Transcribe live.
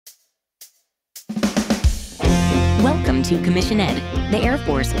Welcome to Commission Ed, the Air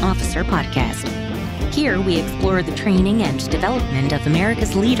Force Officer Podcast. Here we explore the training and development of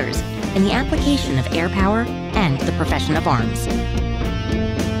America's leaders in the application of air power and the profession of arms.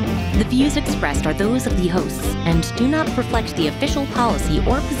 The views expressed are those of the hosts and do not reflect the official policy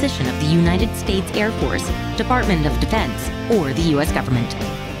or position of the United States Air Force, Department of Defense, or the U.S. government.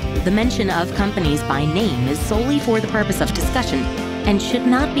 The mention of companies by name is solely for the purpose of discussion and should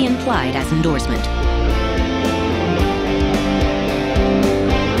not be implied as endorsement.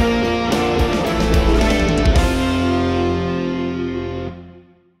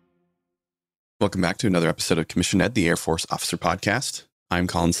 Welcome back to another episode of Commission Ed, the Air Force Officer Podcast. I'm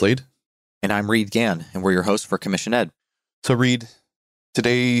Colin Slade. And I'm Reed Gann, and we're your hosts for Commission Ed. So Reed,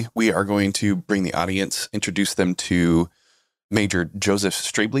 today we are going to bring the audience, introduce them to Major Joseph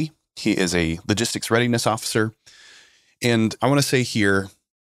Strabley. He is a logistics readiness officer. And I want to say here,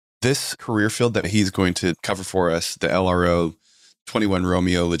 this career field that he's going to cover for us, the LRO 21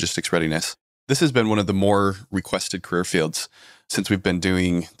 Romeo Logistics Readiness, this has been one of the more requested career fields since we've been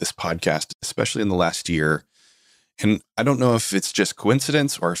doing this podcast, especially in the last year. And I don't know if it's just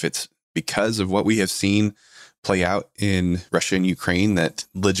coincidence or if it's because of what we have seen play out in Russia and Ukraine that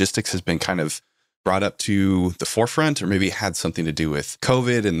logistics has been kind of brought up to the forefront, or maybe it had something to do with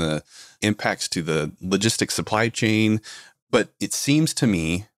COVID and the impacts to the logistics supply chain. But it seems to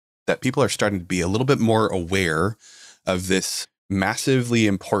me that people are starting to be a little bit more aware of this massively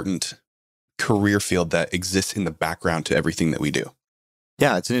important career field that exists in the background to everything that we do.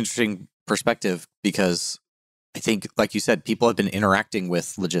 Yeah, it's an interesting perspective because I think, like you said, people have been interacting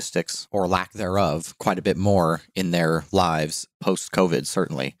with logistics or lack thereof quite a bit more in their lives post-COVID,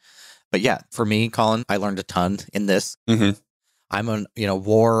 certainly. But yeah, for me, Colin, I learned a ton in this. Mm-hmm. I'm a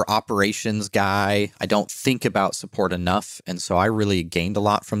war operations guy. I don't think about support enough. And so I really gained a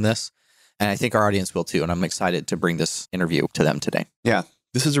lot from this. And I think our audience will too. And I'm excited to bring this interview to them today. Yeah,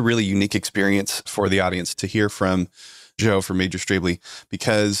 this is a really unique experience for the audience to hear from Joe, from Major Strabley,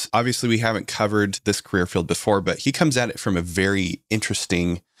 because obviously we haven't covered this career field before, but he comes at it from a very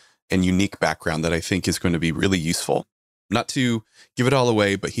interesting and unique background that I think is going to be really useful. Not to give it all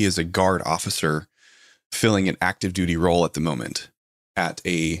away, but he is a guard officer filling an active duty role at the moment at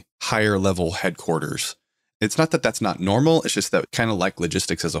a higher level headquarters. It's not that that's not normal. It's just that kind of like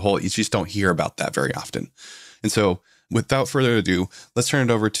logistics as a whole, you just don't hear about that very often. And so without further ado, let's turn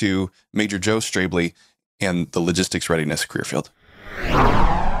it over to Major Joe Strabley and the logistics readiness career field.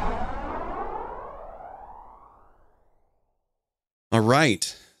 All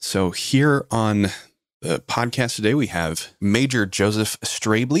right. So here on the podcast today, we have Major Joseph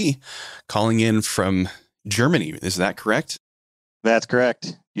Strabley calling in from Germany. Is that correct? That's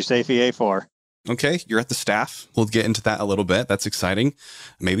correct. USAFE A4. Okay, you're at the staff. We'll get into that a little bit. That's exciting.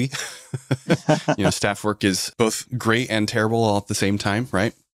 Maybe. Staff work is both great and terrible all at the same time,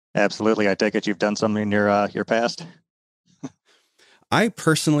 right? Absolutely. I take it you've done some in your past? I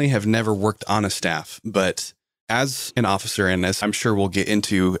personally have never worked on a staff, but as an officer, and as I'm sure we'll get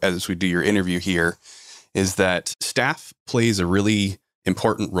into as we do your interview here, is that staff plays a really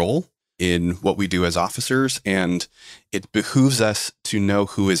important role in what we do as officers, and it behooves us to know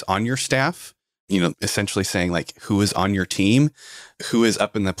who is on your staff, essentially saying like who is on your team, who is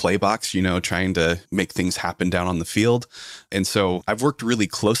up in the play box, trying to make things happen down on the field. And so I've worked really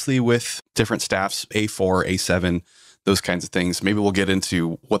closely with different staffs, A4, A7, those kinds of things. Maybe we'll get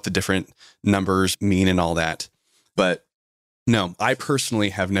into what the different numbers mean and all that. But no, I personally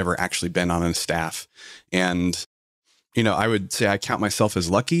have never actually been on a staff. And, I would say I count myself as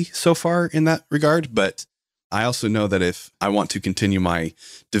lucky so far in that regard, but I also know that if I want to continue my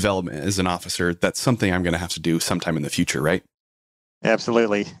development as an officer, that's something I'm going to have to do sometime in the future, right?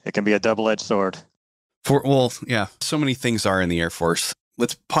 Absolutely. It can be a double-edged sword. So many things are in the Air Force.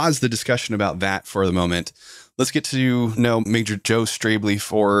 Let's pause the discussion about that for the moment. Let's get to know Major Joe Strabley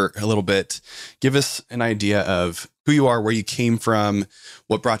for a little bit. Give us an idea of who you are, where you came from,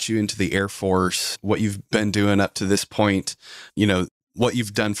 what brought you into the Air Force, what you've been doing up to this point, what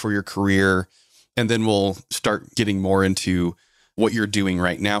you've done for your career. And then we'll start getting more into what you're doing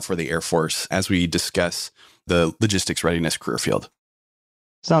right now for the Air Force as we discuss the logistics readiness career field.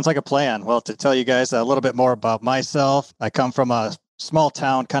 Sounds like a plan. Well, to tell you guys a little bit more about myself, I come from a small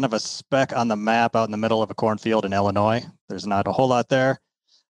town, kind of a speck on the map out in the middle of a cornfield in Illinois. There's not a whole lot there.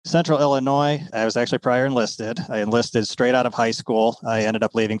 Central Illinois, I was actually prior enlisted. I enlisted straight out of high school. I ended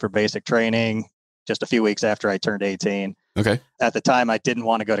up leaving for basic training just a few weeks after I turned 18. Okay. At the time, I didn't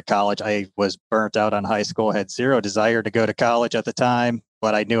want to go to college. I was burnt out on high school, had zero desire to go to college at the time,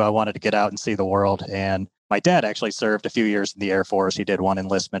 but I knew I wanted to get out and see the world. And my dad actually served a few years in the Air Force. He did one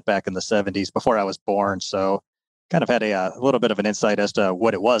enlistment back in the 70s before I was born. So kind of had a little bit of an insight as to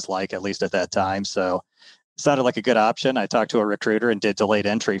what it was like, at least at that time. So it sounded like a good option. I talked to a recruiter and did delayed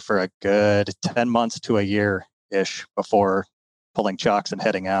entry for a good 10 months to a year-ish before pulling chocks and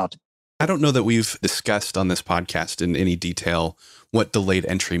heading out. I don't know that we've discussed on this podcast in any detail what delayed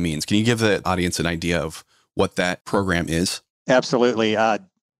entry means. Can you give the audience an idea of what that program is? Absolutely.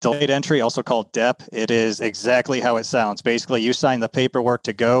 Delayed entry, also called DEP, it is exactly how it sounds. Basically, you sign the paperwork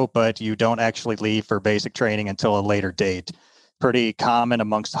to go, but you don't actually leave for basic training until a later date. Pretty common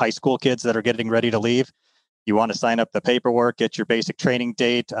amongst high school kids that are getting ready to leave. You want to sign up the paperwork, get your basic training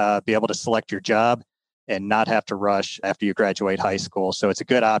date, be able to select your job, and not have to rush after you graduate high school. So it's a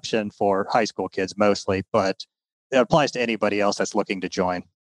good option for high school kids mostly, but it applies to anybody else that's looking to join.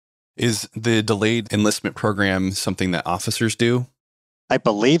 Is the delayed enlistment program something that officers do? I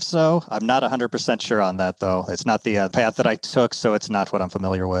believe so. I'm not 100% sure on that, though. It's not the path that I took, so it's not what I'm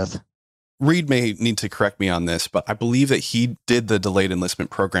familiar with. Reed may need to correct me on this, but I believe that he did the delayed enlistment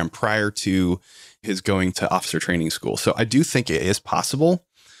program prior to his going to officer training school. So I do think it is possible.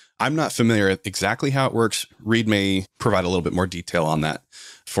 I'm not familiar with exactly how it works. Reed may provide a little bit more detail on that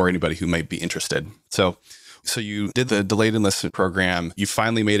for anybody who might be interested. So you did the delayed enlistment program. You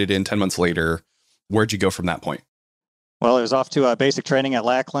finally made it in 10 months later. Where'd you go from that point? Well, I was off to basic training at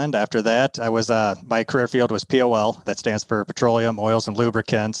Lackland. After that, I was my career field was POL. That stands for Petroleum, Oils, and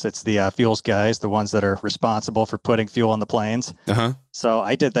Lubricants. It's the fuels guys, the ones that are responsible for putting fuel on the planes. Uh-huh. So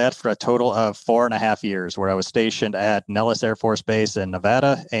I did that for a total of 4.5 years, where I was stationed at Nellis Air Force Base in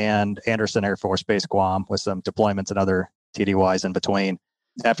Nevada and Anderson Air Force Base, Guam, with some deployments and other TDYs in between.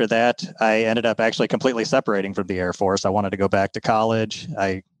 After that, I ended up actually completely separating from the Air Force. I wanted to go back to college.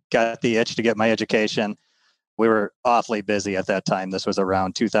 I got the itch to get my education. We were awfully busy at that time. This was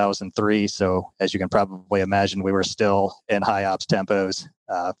around 2003. So as you can probably imagine, we were still in high ops tempos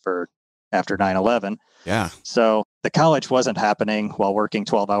for after 9/11. Yeah. So the college wasn't happening while working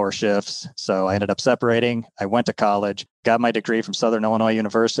 12-hour shifts. So I ended up separating. I went to college, got my degree from Southern Illinois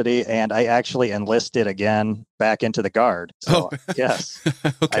University, and I actually enlisted again back into the Guard. So yes,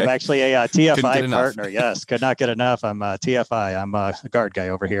 Okay. I'm actually a TFI partner. Yes, could not get enough. I'm a TFI. I'm a Guard guy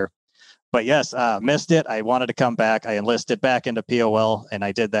over here. But yes, missed it. I wanted to come back. I enlisted back into POL, and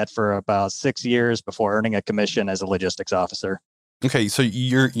I did that for about 6 years before earning a commission as a logistics officer. Okay, so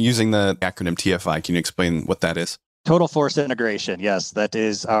you're using the acronym TFI. Can you explain what that is? Total Force Integration. Yes, that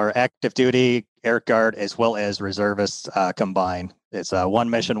is our active duty, Air Guard, as well as reservists combined. It's one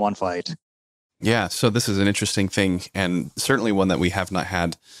mission, one fight. Yeah, so this is an interesting thing, and certainly one that we have not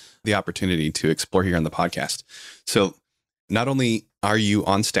had the opportunity to explore here on the podcast. So not only are you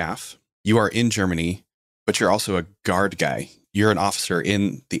on staff, you are in Germany, but you're also a Guard guy. You're an officer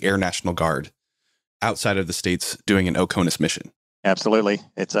in the Air National Guard outside of the States doing an OCONUS mission. Absolutely.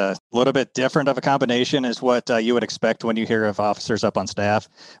 It's a little bit different of a combination is what you would expect when you hear of officers up on staff,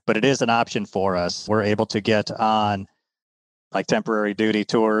 but it is an option for us. We're able to get on like temporary duty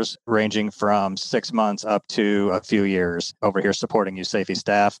tours ranging from 6 months up to a few years over here supporting USAFE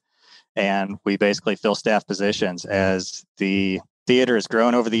staff. And we basically fill staff positions as the theater has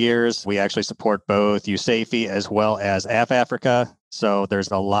grown over the years. We actually support both USAFE as well as AF Africa. So there's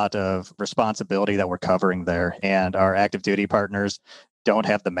a lot of responsibility that we're covering there. And our active duty partners don't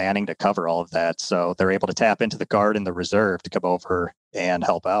have the manning to cover all of that. So they're able to tap into the Guard and the reserve to come over and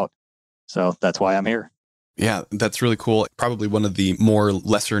help out. So that's why I'm here. Yeah, that's really cool. Probably one of the more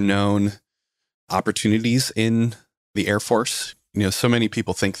lesser known opportunities in the Air Force. You know, so many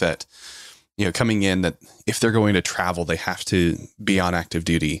people think that, you know, coming in that if they're going to travel, they have to be on active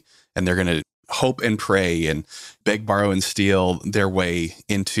duty and they're going to hope and pray and beg, borrow, and steal their way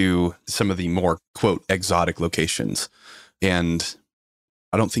into some of the more, quote, exotic locations. And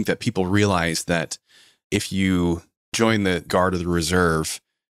I don't think that people realize that if you join the Guard or the Reserve,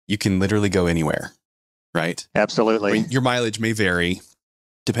 you can literally go anywhere, right? Absolutely. I mean, your mileage may vary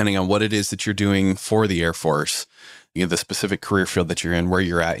depending on what it is that you're doing for the Air Force, you know, the specific career field that you're in, where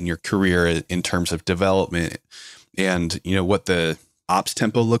you're at in your career in terms of development and, you know, what the ops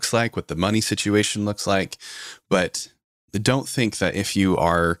tempo looks like, what the money situation looks like. But don't think that if you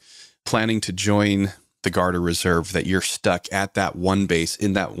are planning to join the Guard or Reserve, that you're stuck at that one base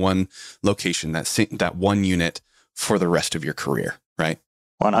in that one location, that one unit for the rest of your career, right?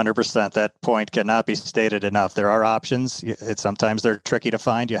 100%. That point cannot be stated enough. There are options. Sometimes they're tricky to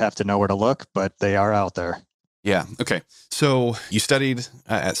find. You have to know where to look, but they are out there. Yeah. Okay. So you studied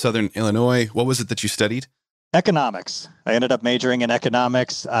at Southern Illinois. What was it that you studied? Economics. I ended up majoring in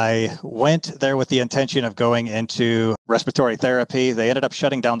economics. I went there with the intention of going into respiratory therapy. They ended up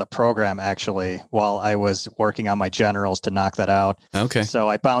shutting down the program actually while I was working on my generals to knock that out. Okay. So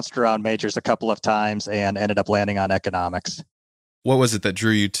I bounced around majors a couple of times and ended up landing on economics. What was it that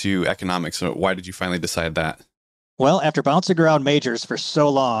drew you to economics? Why did you finally decide that? Well, after bouncing around majors for so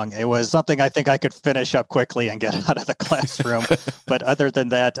long, it was something I think I could finish up quickly and get out of the classroom. But other than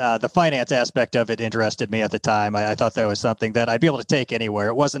that, the finance aspect of it interested me at the time. I thought that was something that I'd be able to take anywhere.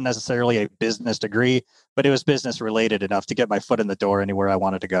 It wasn't necessarily a business degree, but it was business related enough to get my foot in the door anywhere I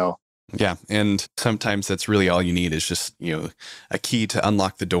wanted to go. Yeah. And sometimes that's really all you need is just, a key to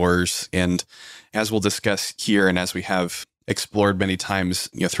unlock the doors. And as we'll discuss here, and as we have explored many times,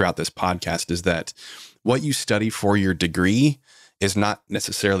 throughout this podcast, is that what you study for your degree is not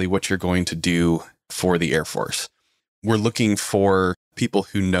necessarily what you're going to do for the Air Force. We're looking for people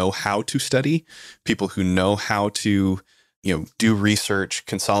who know how to study, people who know how to, do research,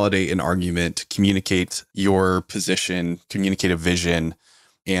 consolidate an argument, communicate your position, communicate a vision.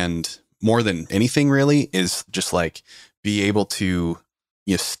 And more than anything really is just like be able to,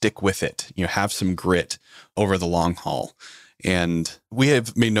 stick with it, have some grit over the long haul. And we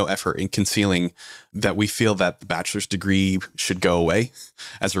have made no effort in concealing that we feel that the bachelor's degree should go away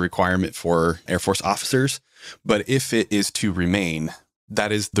as a requirement for Air Force officers. But if it is to remain,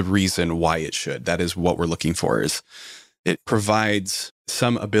 that is the reason why it should. That is what we're looking for. Is it provides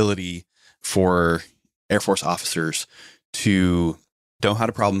some ability for Air Force officers to know how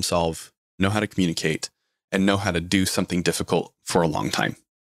to problem solve, know how to communicate, and know how to do something difficult for a long time.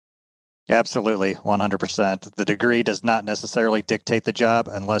 Absolutely, 100%. The degree does not necessarily dictate the job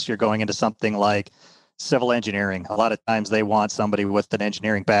unless you're going into something like civil engineering. A lot of times they want somebody with an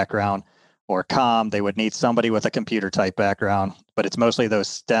engineering background, or they would need somebody with a computer type background, but it's mostly those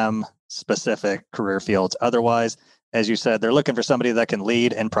STEM specific career fields. Otherwise, as you said, they're looking for somebody that can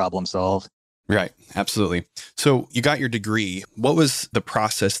lead and problem solve. Right, absolutely. So you got your degree. What was the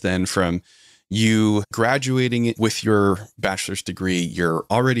process then from you graduating with your bachelor's degree? You're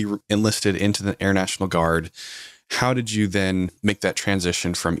already enlisted into the Air National Guard. How did you then make that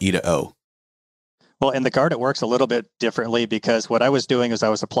transition from E to O? Well, in the Guard, it works a little bit differently because what I was doing is I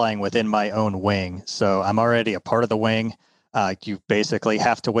was applying within my own wing. So I'm already a part of the wing. You basically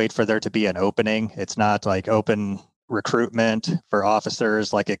have to wait for there to be an opening. It's not like open recruitment for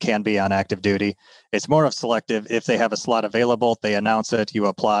officers like it can be on active duty. It's more of selective. If they have a slot available, they announce it, you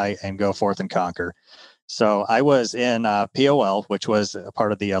apply and go forth and conquer. So I was in POL, which was a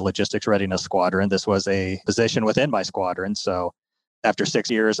part of the Logistics Readiness Squadron. This was a position within my squadron. So after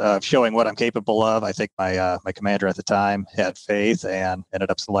 6 years of showing what I'm capable of, I think my commander at the time had faith and ended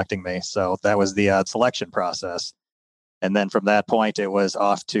up selecting me. So that was the selection process. And then from that point, it was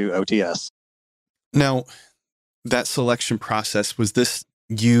off to OTS. Now, that selection process, was this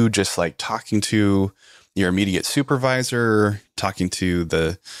you just like talking to your immediate supervisor, talking to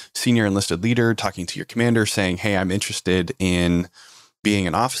the senior enlisted leader, talking to your commander saying, hey, I'm interested in being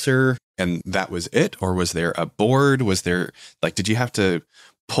an officer, and that was it? Or was there a board? Was there did you have to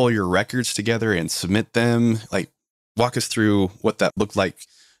pull your records together and submit them? Walk us through what that looked like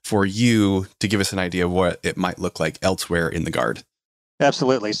for you to give us an idea of what it might look like elsewhere in the Guard.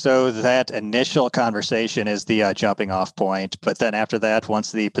 Absolutely. So that initial conversation is the jumping off point. But then after that,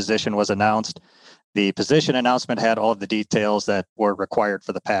 once the position was announced, the position announcement had all of the details that were required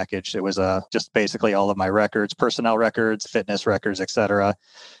for the package. It was just basically all of my records, personnel records, fitness records, etc.,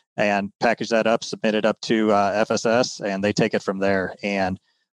 and package that up, submit it up to FSS, and they take it from there. And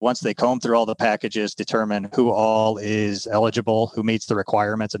once they comb through all the packages, determine who all is eligible, who meets the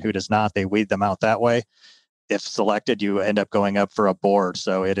requirements, and who does not, they weed them out that way. If selected, you end up going up for a board.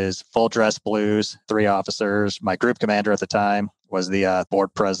 So it is full dress blues, 3 officers. My group commander at the time was the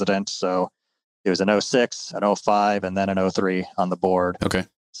board president. So it was an 06, an 05, and then an 03 on the board. Okay.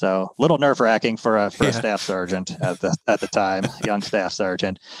 So a little nerve wracking for a staff sergeant at the time, young staff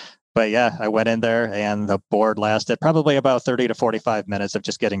sergeant. But yeah, I went in there and the board lasted probably about 30 to 45 minutes of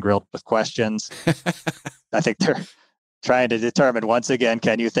just getting grilled with questions. I think they're trying to determine, once again,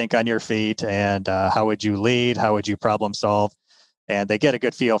 can you think on your feet, and how would you lead? How would you problem solve? And they get a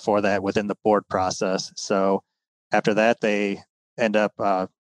good feel for that within the board process. So after that, they end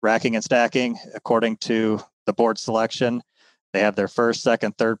up racking and stacking according to the board selection. They have their first,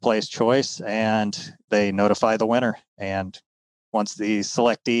 second, third place choice, and they notify the winner. And once the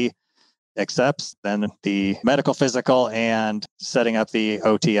selectee accepts, then the medical, physical, and setting up the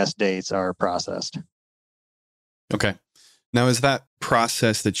OTS dates are processed. Okay. Now, is that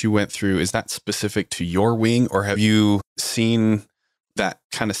process that you went through, is that specific to your wing, or have you seen that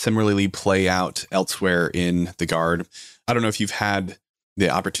kind of similarly play out elsewhere in the Guard? I don't know if you've had the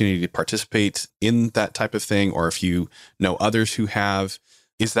opportunity to participate in that type of thing, or if you know others who have.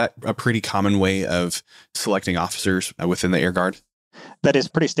 Is that a pretty common way of selecting officers within the Air Guard? That is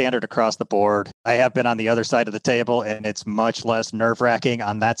pretty standard across the board. I have been on the other side of the table, and it's much less nerve-wracking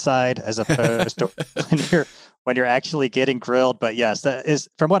on that side as opposed to when you're actually getting grilled. But yes, that is,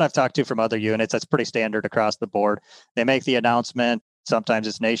 from what I've talked to from other units, that's pretty standard across the board. They make the announcement. Sometimes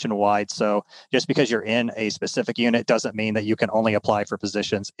it's nationwide. So just because you're in a specific unit doesn't mean that you can only apply for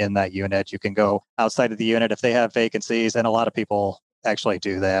positions in that unit. You can go outside of the unit if they have vacancies, and a lot of people actually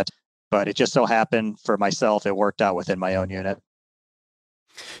do that. But it just so happened for myself, it worked out within my own unit.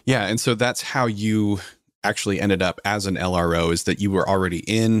 Yeah. And so that's how you actually ended up as an LRO, is that you were already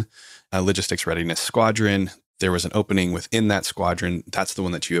in a logistics readiness squadron. There was an opening within that squadron. That's the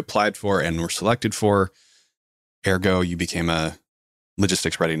one that you applied for and were selected for. Ergo, you became a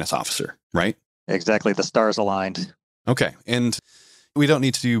logistics readiness officer, right? Exactly. The stars aligned. Okay. And we don't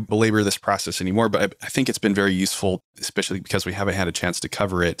need to belabor this process anymore, but I think it's been very useful, especially because we haven't had a chance to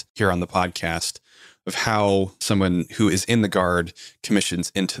cover it here on the podcast, of how someone who is in the Guard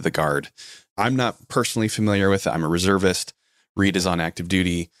commissions into the Guard. I'm not personally familiar with it. I'm a reservist. Reed is on active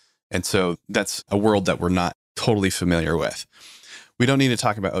duty. And so that's a world that we're not totally familiar with. We don't need to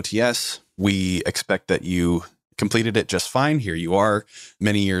talk about OTS. We expect that you completed it just fine. Here you are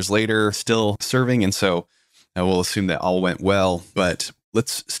many years later, still serving. And so we'll assume that all went well. But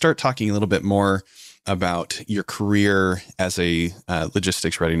let's start talking a little bit more about your career as a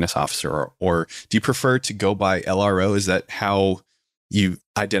logistics readiness officer, or do you prefer to go by LRO? Is that how you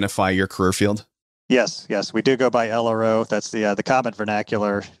identify your career field? Yes, we do go by LRO. That's the common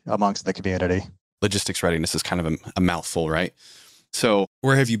vernacular amongst the community. Logistics readiness is kind of a mouthful, right? So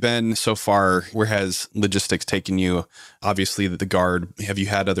where have you been so far? Where has logistics taken you? Obviously, the Guard, have you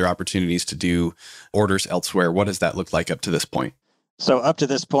had other opportunities to do orders elsewhere? What does that look like up to this point? So up to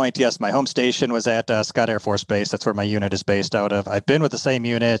this point, yes, my home station was at Scott Air Force Base. That's where my unit is based out of. I've been with the same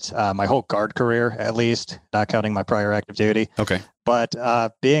unit my whole Guard career, at least, not counting my prior active duty. Okay. But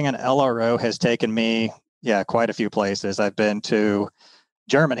being an LRO has taken me, quite a few places. I've been to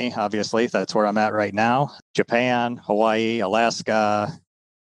Germany, obviously. That's where I'm at right now. Japan, Hawaii, Alaska,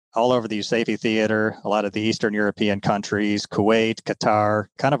 all over the USAFE theater, a lot of the Eastern European countries, Kuwait, Qatar,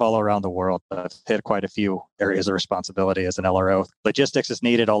 kind of all around the world. I've hit quite a few areas of responsibility as an LRO. Logistics is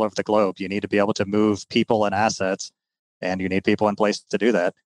needed all over the globe. You need to be able to move people and assets, and you need people in place to do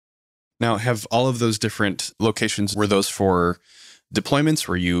that. Now, have all of those different locations, were those for deployments?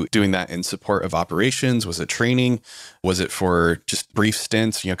 Were you doing that in support of operations? Was it training? Was it for just brief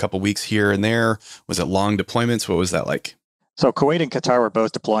stints, a couple weeks here and there? Was it long deployments? What was that like? So Kuwait and Qatar were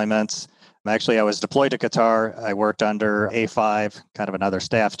both deployments. Actually, I was deployed to Qatar. I worked under A5, kind of another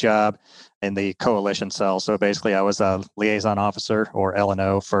staff job in the coalition cell. So basically, I was a liaison officer, or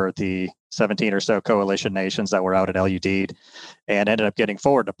LNO, for the 17 or so coalition nations that were out at LUD, and ended up getting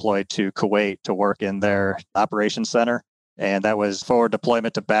forward deployed to Kuwait to work in their operations center. And that was forward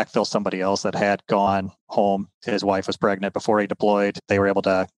deployment to backfill somebody else that had gone home. His wife was pregnant before he deployed. They were able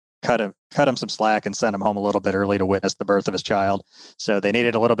to cut him some slack and send him home a little bit early to witness the birth of his child. So they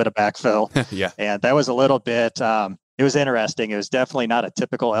needed a little bit of backfill. Yeah. And that was a little bit, it was interesting. It was definitely not a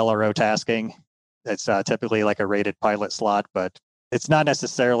typical LRO tasking. It's typically like a rated pilot slot, but it's not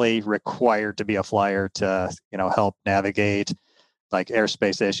necessarily required to be a flyer to, help navigate like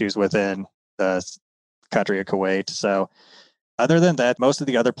airspace issues within the country of Kuwait. So other than that, most of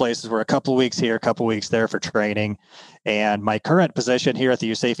the other places were a couple of weeks here, a couple of weeks there for training. And my current position here at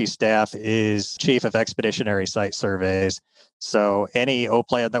the USAFE staff is Chief of Expeditionary Site Surveys. So any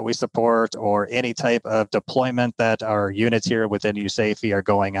OPLAN that we support, or any type of deployment that our units here within USAFE are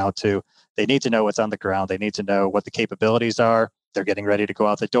going out to, they need to know what's on the ground. They need to know what the capabilities are. They're getting ready to go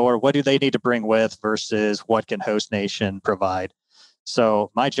out the door. What do they need to bring with versus what can host nation provide? So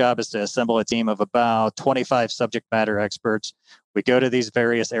my job is to assemble a team of about 25 subject matter experts. We go to these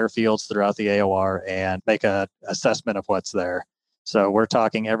various airfields throughout the AOR and make an assessment of what's there. So we're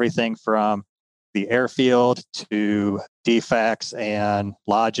talking everything from the airfield to DFACs and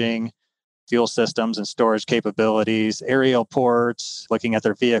lodging, fuel systems and storage capabilities, aerial ports, looking at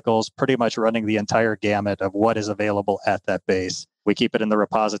their vehicles, pretty much running the entire gamut of what is available at that base. We keep it in the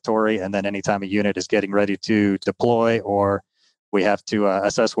repository, and then anytime a unit is getting ready to deploy, or we have to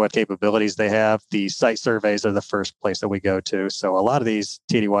assess what capabilities they have, the site surveys are the first place that we go to. So a lot of these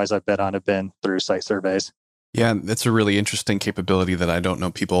TDYs I've been on have been through site surveys. Yeah, that's a really interesting capability that I don't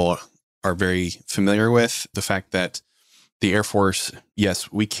know people are very familiar with. The fact that the Air Force,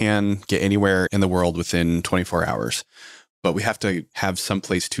 yes, we can get anywhere in the world within 24 hours. but we have to have some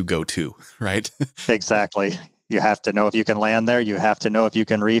place to go to, right? Exactly. You have to know if you can land there. You have to know if you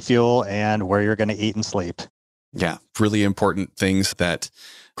can refuel and where you're going to eat and sleep. Yeah, really important things that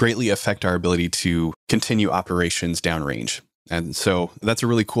greatly affect our ability to continue operations downrange. And so that's a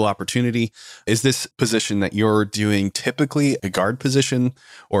really cool opportunity. Is this position that you're doing typically a guard position,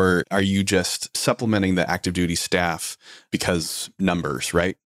 or are you just supplementing the active duty staff because numbers,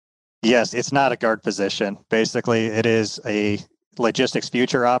 right? Yes, it's not a guard position. Basically, it is a logistics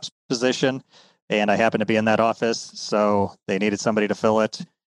future ops position. And I happen to be in that office, so they needed somebody to fill it.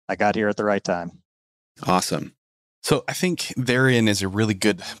 I got here at the right time. Awesome. So I think therein is a really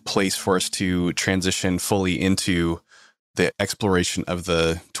good place for us to transition fully into the exploration of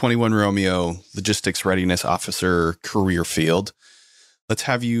the 21 Romeo Logistics Readiness Officer career field. Let's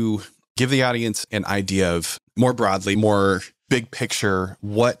have you give the audience an idea of, more broadly, more big picture,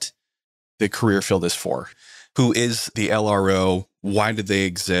 what the career field is for. Who is the LRO? Why did they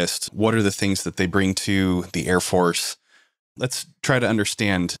exist? What are the things that they bring to the Air Force? Let's try to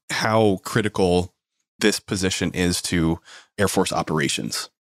understand how critical this position is to Air Force operations.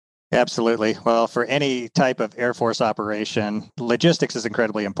 Absolutely. Well, for any type of Air Force operation, logistics is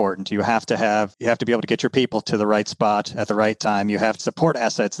incredibly important. You have to be able to get your people to the right spot at the right time. You have support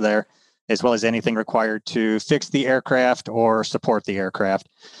assets there, as well as anything required to fix the aircraft or support the aircraft.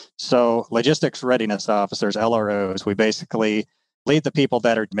 So logistics readiness officers, LROs, we basically lead the people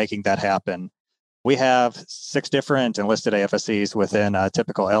that are making that happen. We have 6 different enlisted AFSCs within a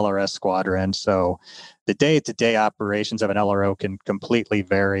typical LRS squadron. So the day-to-day operations of an LRO can completely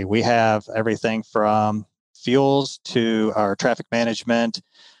vary. We have everything from fuels to our traffic management,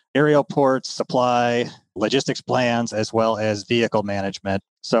 aerial ports, supply, logistics plans, as well as vehicle management.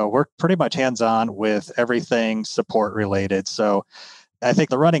 So we're pretty much hands-on with everything support related. So I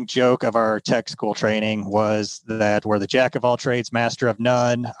think the running joke of our tech school training was that we're the jack of all trades, master of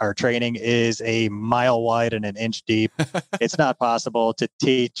none. Our training is a mile wide and an inch deep. It's not possible to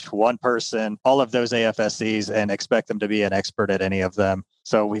teach one person all of those AFSCs and expect them to be an expert at any of them.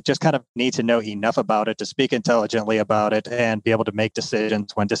 So we just kind of need to know enough about it to speak intelligently about it and be able to make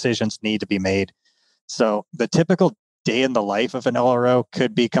decisions when decisions need to be made. So the typical day in the life of an LRO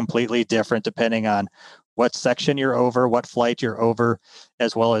could be completely different depending on what section you're over, what flight you're over,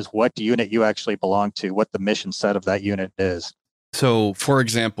 as well as what unit you actually belong to, what the mission set of that unit is. So, for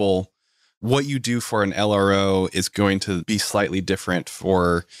example, what you do for an LRO is going to be slightly different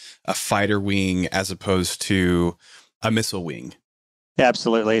for a fighter wing as opposed to a missile wing.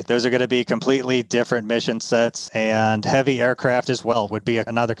 Absolutely. Those are going to be completely different mission sets, and heavy aircraft as well would be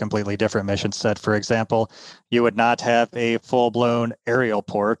another completely different mission set. For example, you would not have a full-blown aerial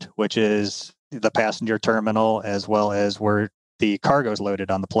port, which is the passenger terminal, as well as where the cargo is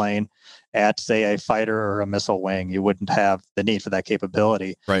loaded on the plane at, say, a fighter or a missile wing. You wouldn't have the need for that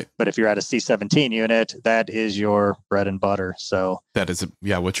capability. Right. But if you're at a C-17 unit, that is your bread and butter. So that is,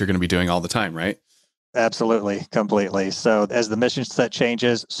 what you're going to be doing all the time, right? Absolutely, completely. So as the mission set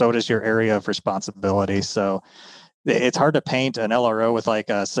changes, so does your area of responsibility. So it's hard to paint an LRO with like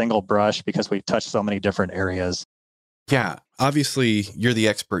a single brush because we touch so many different areas. Yeah, obviously you're the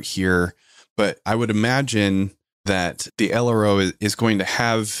expert here, but I would imagine that the LRO is going to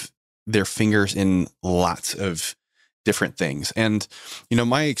have their fingers in lots of different things. And,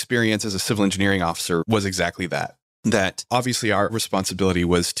 my experience as a civil engineering officer was exactly that. That obviously our responsibility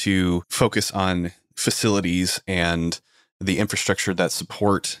was to focus on facilities and the infrastructure that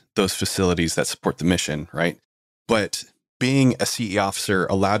support those facilities that support the mission, right? But being a CE officer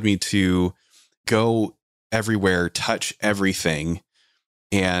allowed me to go everywhere, touch everything.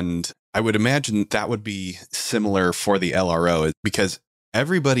 And I would imagine that would be similar for the LRO because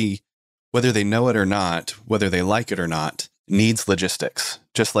everybody, whether they know it or not, whether they like it or not, needs logistics,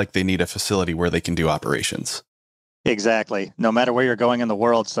 just like they need a facility where they can do operations. Exactly. No matter where you're going in the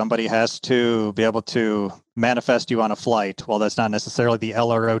world, somebody has to be able to manifest you on a flight. Well, that's not necessarily the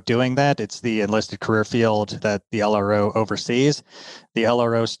LRO doing that. It's the enlisted career field that the LRO oversees. The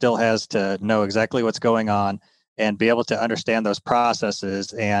LRO still has to know exactly what's going on and be able to understand those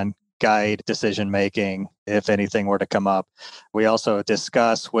processes and guide decision making if anything were to come up. We also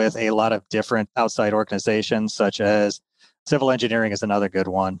discuss with a lot of different outside organizations, such as civil engineering is another good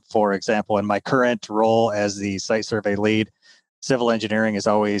one. For example, in my current role as the site survey lead, civil engineering is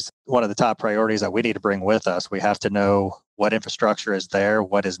always one of the top priorities that we need to bring with us. We have to know what infrastructure is there,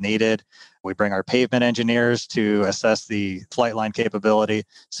 what is needed. We bring our pavement engineers to assess the flight line capability.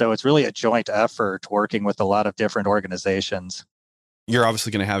 So it's really a joint effort working with a lot of different organizations. You're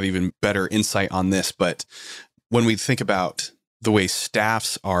obviously going to have even better insight on this, but when we think about the way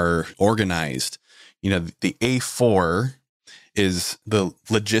staffs are organized, the A4 is the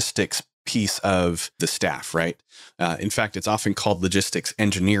logistics piece of the staff, right? In fact, it's often called logistics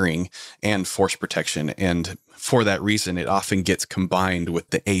engineering and force protection. And for that reason, it often gets combined with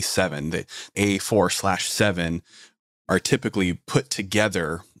the A7. The A4/7 are typically put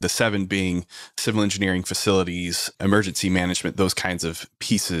together, the 7 being civil engineering facilities, emergency management, those kinds of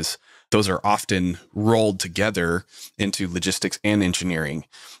pieces. Those are often rolled together into logistics and engineering.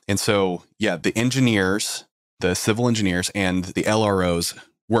 And so, yeah, the engineers, the civil engineers, and the LROs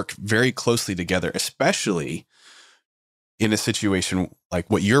work very closely together, especially in a situation like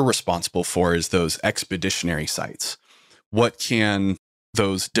what you're responsible for is those expeditionary sites. What can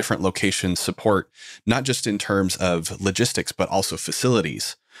those different locations support, not just in terms of logistics, but also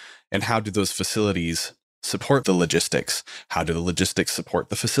facilities? And how do those facilities support the logistics? How do the logistics support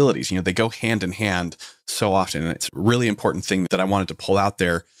the facilities? They go hand in hand so often. And it's a really important thing that I wanted to pull out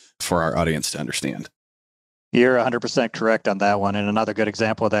there for our audience to understand. You're 100% correct on that one. And another good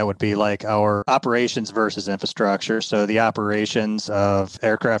example of that would be like our operations versus infrastructure. So the operations of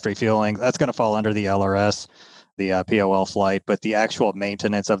aircraft refueling, that's going to fall under the LRS, the POL flight, but the actual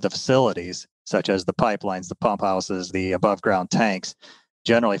maintenance of the facilities, such as the pipelines, the pump houses, the above ground tanks,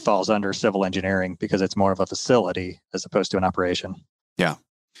 generally falls under civil engineering because it's more of a facility as opposed to an operation. Yeah.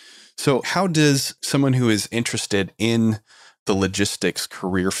 So how does someone who is interested in the logistics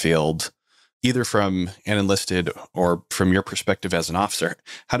career field, either from an enlisted or from your perspective as an officer,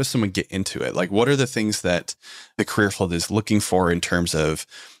 how does someone get into it? Like, what are the things that the career field is looking for in terms of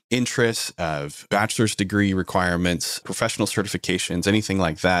interests, of bachelor's degree requirements, professional certifications, anything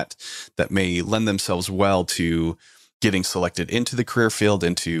like that, that may lend themselves well to getting selected into the career field,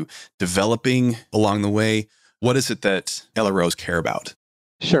 into developing along the way? What is it that LROs care about?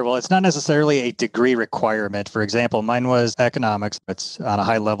 Sure. Well, it's not necessarily a degree requirement. For example, mine was economics. It's on a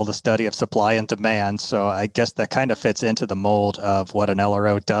high level, the study of supply and demand. So I guess that kind of fits into the mold of what an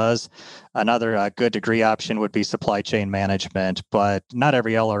LRO does. Another good degree option would be supply chain management, but not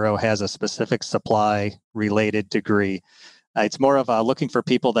every LRO has a specific supply related degree. It's more of looking for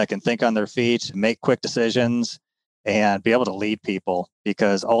people that can think on their feet, make quick decisions, and be able to lead people,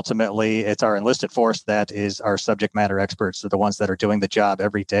 because ultimately it's our enlisted force that is our subject matter experts. They're the ones that are doing the job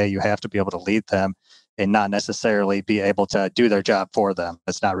every day. You have to be able to lead them and not necessarily be able to do their job for them.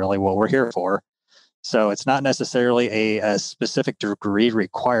 That's not really what we're here for. So it's not necessarily a specific degree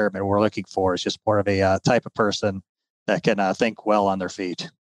requirement we're looking for. It's just more of a type of person that can think well on their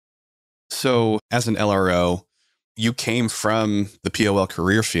feet. So as an LRO, you came from the POL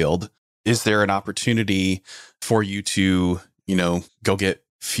career field. Is there an opportunity for you to, go get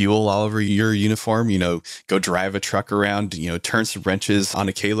fuel all over your uniform, go drive a truck around, turn some wrenches on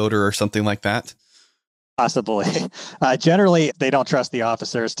a K-loader or something like that? Possibly. Generally, they don't trust the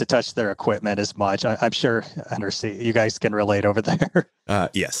officers to touch their equipment as much. I'm sure you guys can relate over there.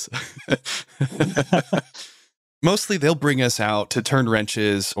 Yes. Mostly they'll bring us out to turn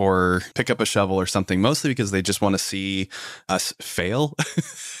wrenches or pick up a shovel or something, mostly because they just want to see us fail.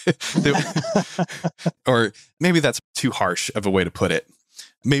 Or maybe that's too harsh of a way to put it.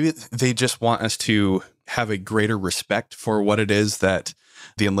 Maybe they just want us to have a greater respect for what it is that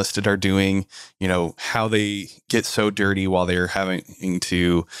the enlisted are doing, how they get so dirty while they're having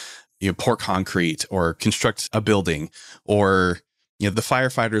to pour concrete or construct a building, or the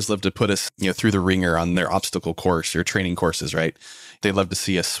firefighters love to put us, through the ringer on their obstacle course or training courses, right? They love to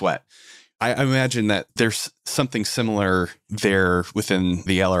see us sweat. I imagine that there's something similar there within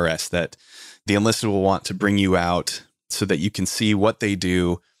the LRS, that the enlisted will want to bring you out so that you can see what they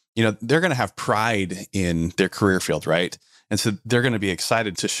do. They're going to have pride in their career field, right? And so they're going to be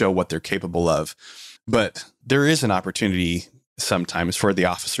excited to show what they're capable of. But there is an opportunity sometimes for the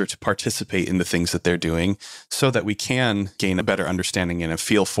officer to participate in the things that they're doing so that we can gain a better understanding and a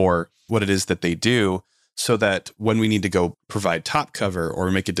feel for what it is that they do, so that when we need to go provide top cover or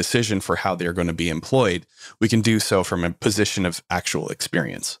make a decision for how they're going to be employed, we can do so from a position of actual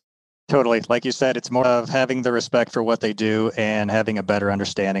experience. Totally. Like you said, it's more of having the respect for what they do and having a better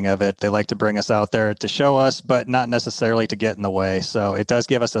understanding of it. They like to bring us out there to show us, but not necessarily to get in the way. So it does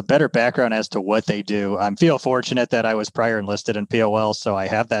give us a better background as to what they do. I feel fortunate that I was prior enlisted in POL, so I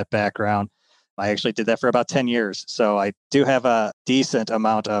have that background. I actually did that for about 10 years. So I do have a decent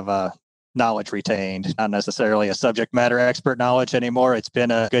amount of knowledge retained, not necessarily a subject matter expert knowledge anymore. It's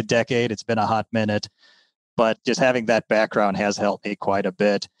been a good decade. It's been a hot minute, but just having that background has helped me quite a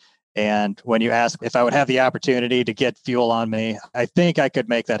bit. And when you ask if I would have the opportunity to get fuel on me, I think I could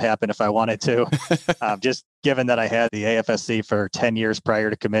make that happen if I wanted to. Just given that I had the AFSC for 10 years prior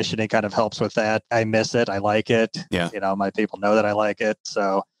to commissioning kind of helps with that. I miss it. I like it. Yeah. My people know that I like it.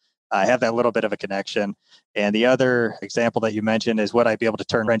 So I have that little bit of a connection. And the other example that you mentioned is, would I be able to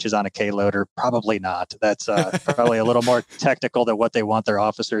turn wrenches on a K-loader? Probably not. That's probably a little more technical than what they want their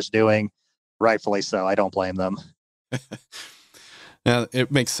officers doing. Rightfully so. I don't blame them. Yeah,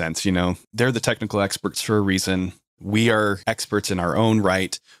 it makes sense. They're the technical experts for a reason. We are experts in our own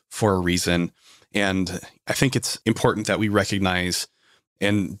right for a reason. And I think it's important that we recognize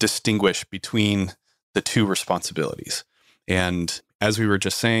and distinguish between the two responsibilities. And as we were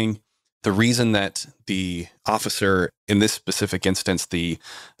just saying, the reason that the officer, in this specific instance, the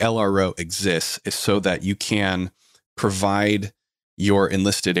LRO exists, is so that you can provide your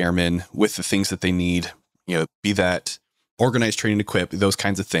enlisted airmen with the things that they need, be that organized, training, equip, those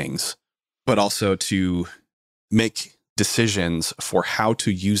kinds of things, but also to make decisions for how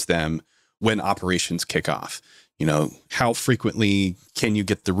to use them when operations kick off. How frequently can you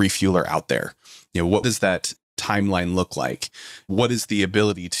get the refueler out there? What does that timeline look like? What is the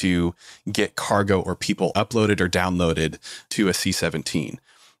ability to get cargo or people uploaded or downloaded to a C-17?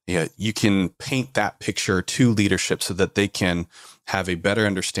 You can paint that picture to leadership so that they can have a better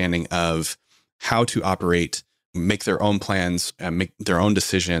understanding of how to operate, make their own plans, and make their own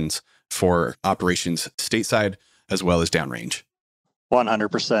decisions for operations stateside as well as downrange.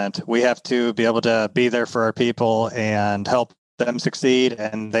 100%. We have to be able to be there for our people and help them succeed,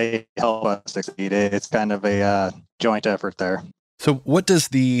 and they help us succeed. It's kind of a joint effort there. So what does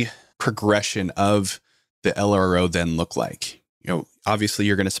the progression of the LRO then look like? Obviously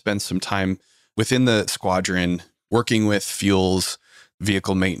you're going to spend some time within the squadron working with fuels,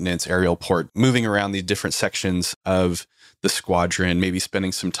 vehicle maintenance, aerial port, moving around the different sections of the squadron, maybe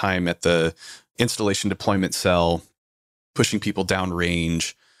spending some time at the installation deployment cell, pushing people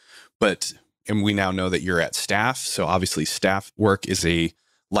downrange. And we now know that you're at staff. So obviously staff work is a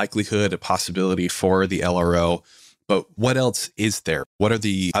likelihood, a possibility for the LRO. But what else is there? What are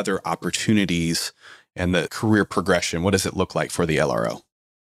the other opportunities and the career progression? What does it look like for the LRO?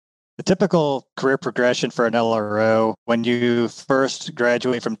 The typical career progression for an LRO, when you first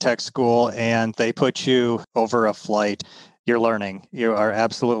graduate from tech school and they put you over a flight, you're learning. You are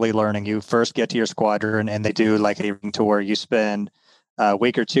absolutely learning. You first get to your squadron and they do like a tour. You spend a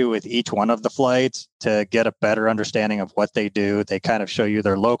week or two with each one of the flights to get a better understanding of what they do. They kind of show you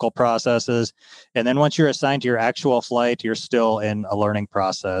their local processes. And then once you're assigned to your actual flight, you're still in a learning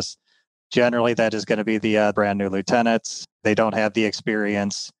process. Generally, that is going to be the brand new lieutenants. They don't have the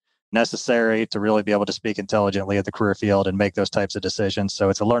experience necessary to really be able to speak intelligently at the career field and make those types of decisions. So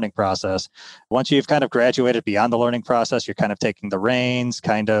it's a learning process. Once you've kind of graduated beyond the learning process, you're kind of taking the reins,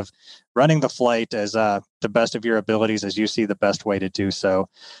 kind of running the flight as the best of your abilities as you see the best way to do so.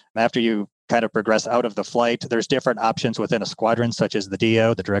 After you kind of progress out of the flight, there's different options within a squadron, such as the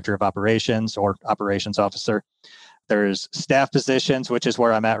DO, the Director of Operations, or Operations Officer. There's staff positions, which is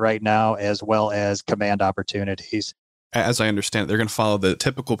where I'm at right now, as well as command opportunities. As I understand it, they're going to follow the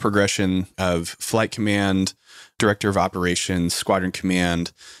typical progression of flight command, director of operations, squadron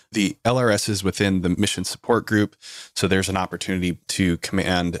command. The LRS is within the mission support group. So there's an opportunity to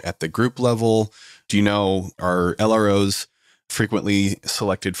command at the group level. Do you know, are LROs frequently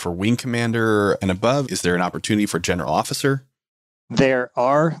selected for wing commander and above? Is there an opportunity for general officer? There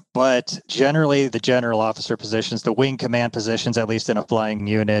are, but generally the general officer positions, the wing command positions, at least in a flying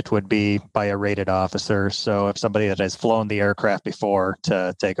unit, would be by a rated officer. So if somebody that has flown the aircraft before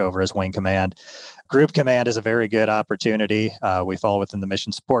to take over as wing command. Group command is a very good opportunity. We fall within the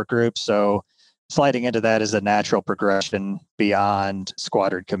mission support group. So sliding into that is a natural progression beyond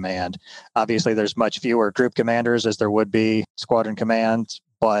squadron command. Obviously, there's much fewer group commanders as there would be squadron command,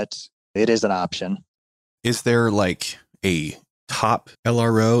 but it is an option. Is there like a top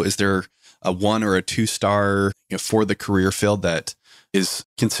LRO? Is there a 1 or a 2-star for the career field that is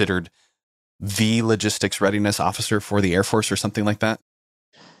considered the logistics readiness officer for the Air Force or something like that?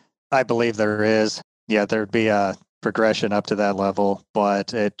 I believe there is. Yeah, there'd be a progression up to that level,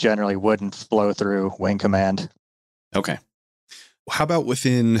 but it generally wouldn't flow through wing command. Okay. How about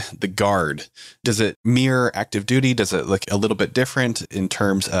within the Guard? Does it mirror active duty? Does it look a little bit different in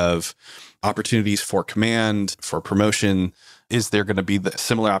terms of opportunities for command, for promotion? Is there going to be the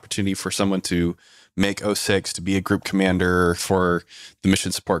similar opportunity for someone to make 06 to be a group commander for the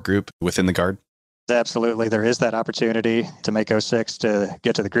mission support group within the Guard? Absolutely. There is that opportunity to make 06 to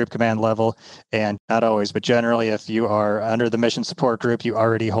get to the group command level. And not always, but generally, if you are under the mission support group, you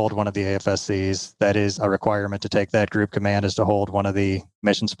already hold one of the AFSCs. That is a requirement to take that group command, is to hold one of the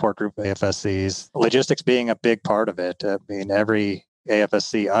mission support group AFSCs. Logistics being a big part of it. I mean, every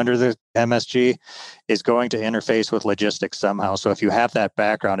AFSC under the MSG is going to interface with logistics somehow. So if you have that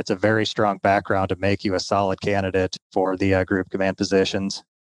background, it's a very strong background to make you a solid candidate for the group command positions.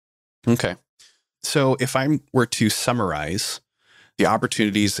 Okay. So if I were to summarize the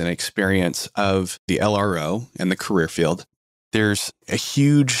opportunities and experience of the LRO and the career field, there's a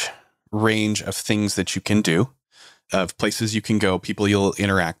huge range of things that you can do, of places you can go, people you'll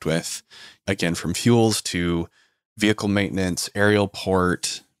interact with, again, from fuels to vehicle maintenance, aerial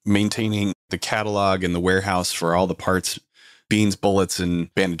port, maintaining the catalog and the warehouse for all the parts, beans, bullets,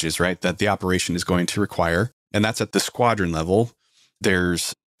 and bandages, right, that the operation is going to require. And that's at the squadron level.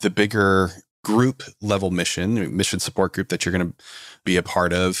 There's the bigger group level mission support group that you're going to be a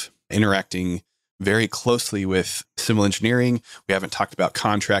part of, interacting very closely with civil engineering. We haven't talked about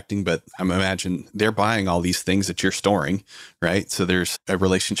contracting, but I imagine they're buying all these things that you're storing, right? So there's a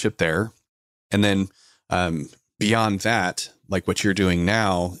relationship there. And then beyond that, like what you're doing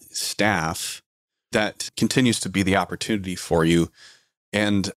now, staff, that continues to be the opportunity for you.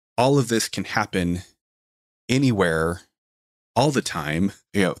 And all of this can happen anywhere, all the time,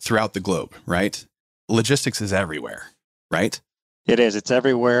 throughout the globe, right? Logistics is everywhere, right? It is. It's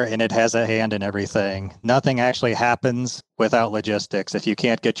everywhere, and it has a hand in everything. Nothing actually happens without logistics. If you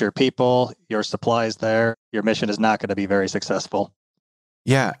can't get your people, your supplies there, your mission is not going to be very successful.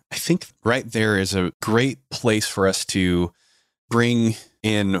 Yeah, I think right there is a great place for us to bring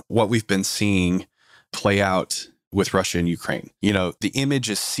in what we've been seeing play out with Russia and Ukraine. The image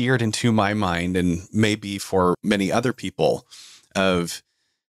is seared into my mind, and maybe for many other people, of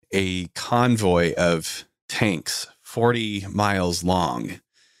a convoy of tanks 40 miles long,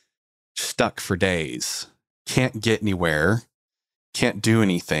 stuck for days, can't get anywhere, can't do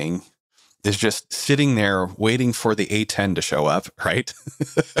anything, is just sitting there waiting for the A-10 to show up, right?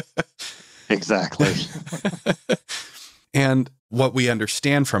 Exactly. And what we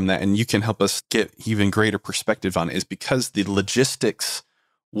understand from that, and you can help us get even greater perspective on it, is because the logistics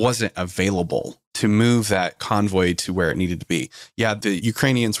wasn't available to move that convoy to where it needed to be. Yeah, the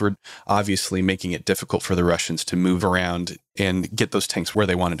Ukrainians were obviously making it difficult for the Russians to move around and get those tanks where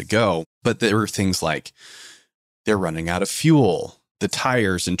they wanted to go. But there were things like they're running out of fuel. The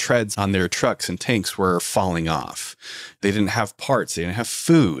tires and treads on their trucks and tanks were falling off. They didn't have parts. They didn't have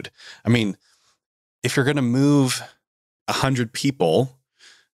food. I mean, if you're going to move 100 people,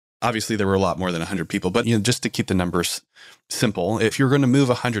 obviously there were a lot more than 100 people, but just to keep the numbers simple, if you're going to move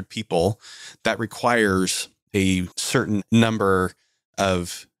 100 people, that requires a certain number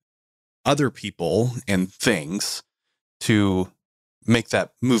of other people and things to make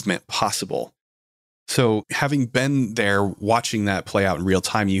that movement possible. So having been there, watching that play out in real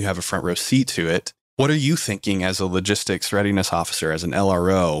time, you have a front row seat to it. What are you thinking as a logistics readiness officer, as an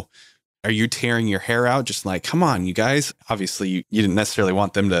LRO? Are you tearing your hair out? Just like, come on, you guys. Obviously, you didn't necessarily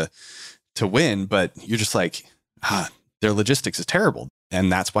want them to win, but you're just like, their logistics is terrible.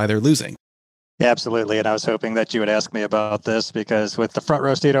 And that's why they're losing. Yeah, absolutely. And I was hoping that you would ask me about this, because with the front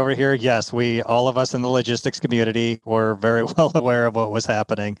row seat over here, yes, all of us in the logistics community were very well aware of what was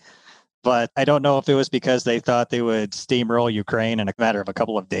happening. But I don't know if it was because they thought they would steamroll Ukraine in a matter of a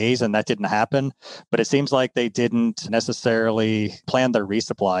couple of days, and that didn't happen. But it seems like they didn't necessarily plan their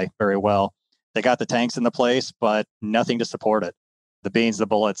resupply very well. They got the tanks in the place, but nothing to support it. The beans, the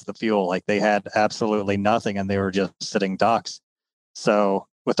bullets, the fuel, like they had absolutely nothing, and they were just sitting ducks. So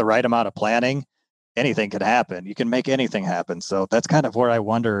with the right amount of planning, anything could happen. You can make anything happen. So that's kind of where I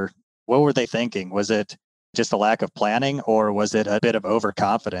wonder, what were they thinking? Was it just a lack of planning, or was it a bit of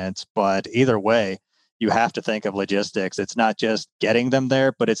overconfidence? But either way, you have to think of logistics. It's not just getting them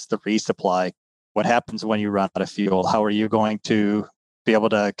there, but it's the resupply. What happens when you run out of fuel? How are you going to be able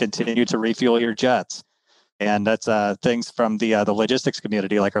to continue to refuel your jets? And that's things from the logistics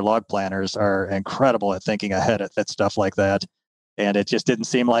community, like our log planners, are incredible at thinking ahead at stuff like that. And it just didn't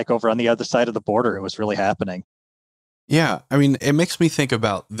seem like over on the other side of the border, it was really happening. Yeah. I mean, it makes me think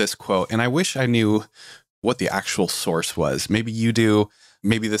about this quote, and I wish I knew what the actual source was. Maybe you do.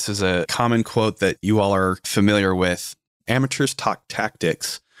 Maybe this is a common quote that you all are familiar with. Amateurs talk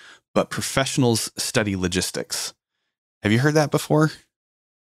tactics, but professionals study logistics. Have you heard that before?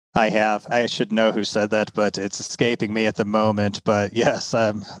 I have. I should know who said that, but it's escaping me at the moment. But yes,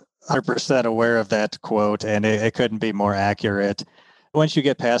 I'm 100% aware of that quote, and it couldn't be more accurate. Once you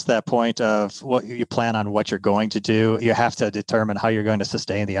get past that point of what you plan on what you're going to do, you have to determine how you're going to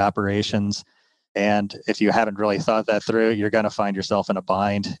sustain the operations. And if you haven't really thought that through, you're going to find yourself in a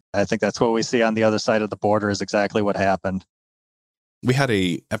bind. I think that's what we see on the other side of the border is exactly what happened. We had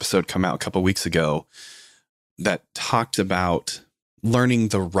an episode come out a couple of weeks ago that talked about learning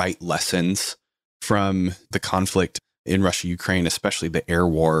the right lessons from the conflict in Russia, Ukraine, especially the air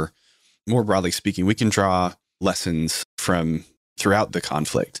war. More broadly speaking, we can draw lessons from throughout the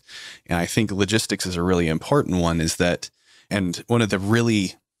conflict. And I think logistics is a really important one, and one of the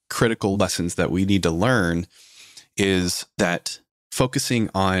really critical lessons that we need to learn is that focusing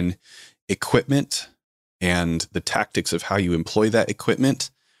on equipment and the tactics of how you employ that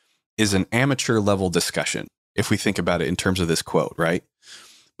equipment is an amateur level discussion, if we think about it in terms of this quote, right?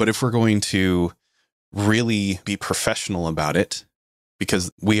 But if we're going to really be professional about it,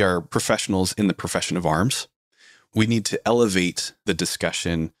 because we are professionals in the profession of arms, we need to elevate the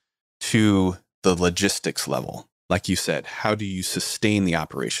discussion to the logistics level. Like you said, how do you sustain the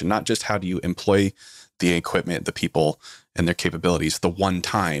operation? Not just how do you employ the equipment, the people, and their capabilities the one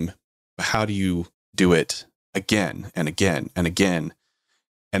time, but how do you do it again and again and again?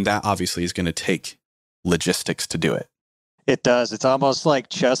 And that obviously is going to take logistics to do it. It does. It's almost like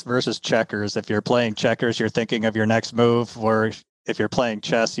chess versus checkers. If you're playing checkers, you're thinking of your next move, or if you're playing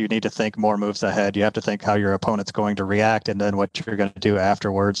chess, you need to think more moves ahead. You have to think how your opponent's going to react and then what you're going to do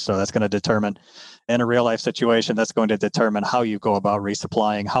afterwards. So that's going to determine, in a real life situation, that's going to determine how you go about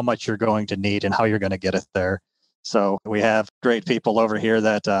resupplying, how much you're going to need, and how you're going to get it there. So we have great people over here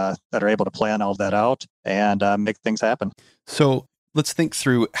that are able to plan all that out and make things happen. So let's think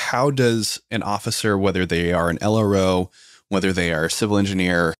through, how does an officer, whether they are an LRO, whether they are a civil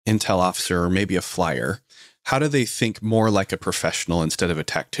engineer, intel officer, or maybe a flyer, how do they think more like a professional instead of a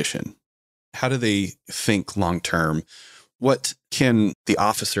tactician? How do they think long-term? What can the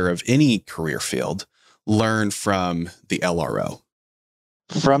officer of any career field learn from the LRO?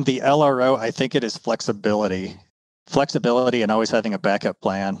 From the LRO, I think it is flexibility. Flexibility and always having a backup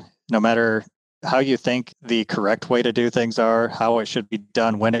plan. No matter how you think the correct way to do things are, how it should be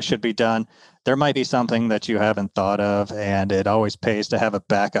done, when it should be done, there might be something that you haven't thought of, and it always pays to have a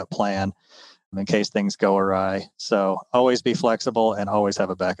backup plan in case things go awry. So always be flexible and always have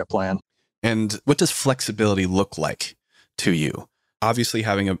a backup plan. And what does flexibility look like to you? Obviously,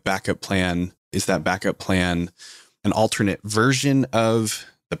 having a backup plan, is that backup plan an alternate version of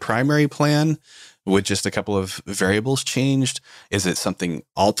the primary plan with just a couple of variables changed? Is it something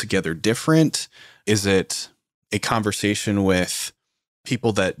altogether different? Is it a conversation with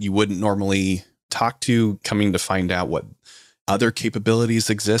people that you wouldn't normally talk to, coming to find out what other capabilities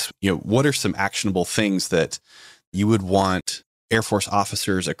exist? What are some actionable things that you would want Air Force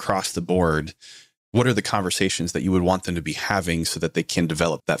officers across the board? What are the conversations that you would want them to be having so that they can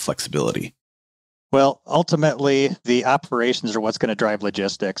develop that flexibility? Well, ultimately, the operations are what's going to drive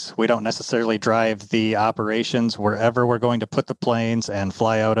logistics. We don't necessarily drive the operations. Wherever we're going to put the planes and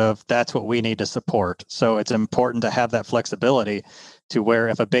fly out of, that's what we need to support. So it's important to have that flexibility to where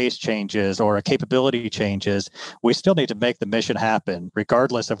if a base changes or a capability changes, we still need to make the mission happen,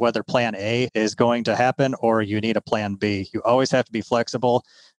 regardless of whether plan A is going to happen or you need a plan B. You always have to be flexible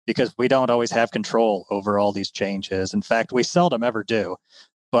because we don't always have control over all these changes. In fact, we seldom ever do,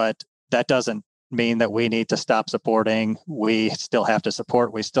 but that doesn't mean that we need to stop supporting. We still have to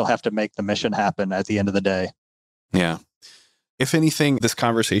support. We still have to make the mission happen at the end of the day. Yeah. If anything, this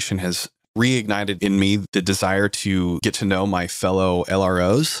conversation has reignited in me the desire to get to know my fellow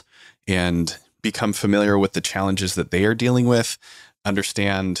LROs and become familiar with the challenges that they are dealing with,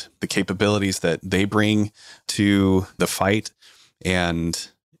 understand the capabilities that they bring to the fight, and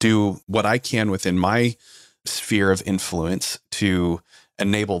do what I can within my sphere of influence to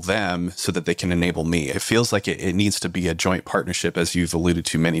enable them so that they can enable me. It feels like it needs to be a joint partnership, as you've alluded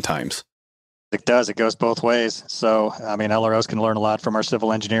to many times. It does. It goes both ways. So, LROs can learn a lot from our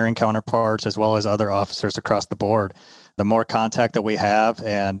civil engineering counterparts as well as other officers across the board. The more contact that we have,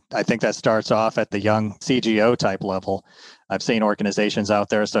 and I think that starts off at the young CGO type level. I've seen organizations out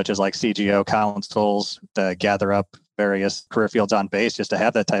there such as like CGO councils that gather up various career fields on base just to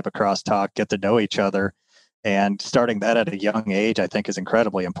have that type of crosstalk, get to know each other. And starting that at a young age, I think, is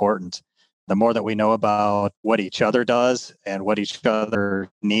incredibly important. The more that we know about what each other does and what each other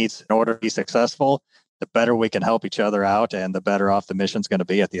needs in order to be successful, the better we can help each other out and the better off the mission's going to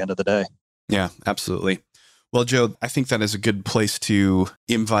be at the end of the day. Yeah, absolutely. Well, Joe, I think that is a good place to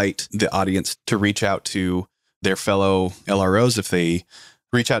invite the audience to reach out to their fellow LROs if they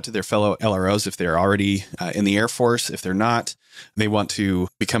reach out to their fellow LROs if they're already in the Air Force. If they're not, they want to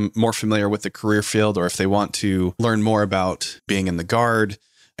become more familiar with the career field, or if they want to learn more about being in the Guard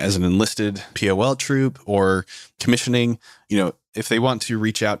as an enlisted POL troop or commissioning, if they want to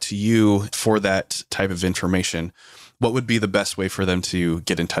reach out to you for that type of information, what would be the best way for them to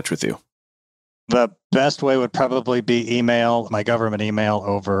get in touch with you? The best way would probably be email, my government email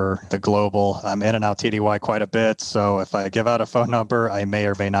over the global. I'm in and out TDY quite a bit. So if I give out a phone number, I may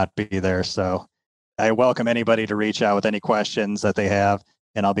or may not be there. So I welcome anybody to reach out with any questions that they have,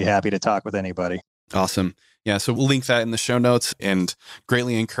 and I'll be happy to talk with anybody. Awesome. Yeah, so we'll link that in the show notes and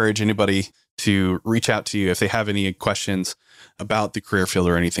greatly encourage anybody to reach out to you if they have any questions about the career field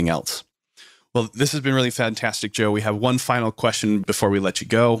or anything else. Well, this has been really fantastic, Joe. We have one final question before we let you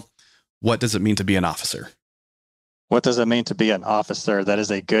go. What does it mean to be an officer? What does it mean to be an officer? That is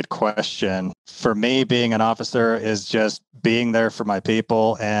a good question. For me, being an officer is just being there for my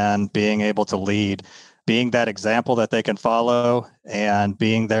people and being able to lead, being that example that they can follow and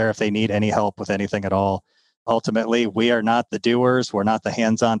being there if they need any help with anything at all. Ultimately, we are not the doers. We're not the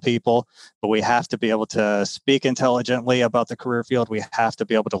hands-on people, but we have to be able to speak intelligently about the career field. We have to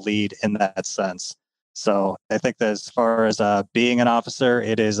be able to lead in that sense. So I think that as far as being an officer,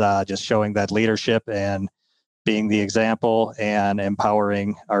 it is just showing that leadership and being the example and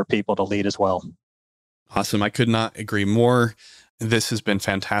empowering our people to lead as well. Awesome. I could not agree more. This has been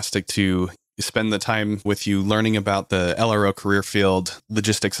fantastic to spend the time with you learning about the LRO career field,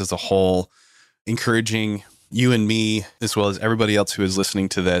 logistics as a whole, encouraging you and me, as well as everybody else who is listening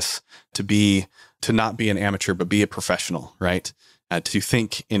to this, to not be an amateur, but be a professional, right? To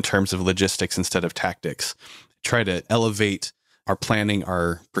think in terms of logistics instead of tactics. Try to elevate our planning,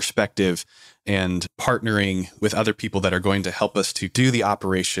 our perspective, and partnering with other people that are going to help us to do the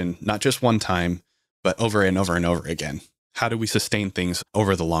operation, not just one time, but over and over and over again. How do we sustain things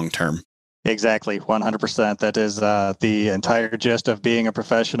over the long term? Exactly, 100%. That is the entire gist of being a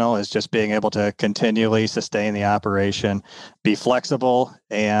professional, is just being able to continually sustain the operation, be flexible,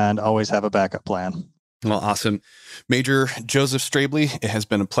 and always have a backup plan. Well, awesome. Major Joseph Strabley, it has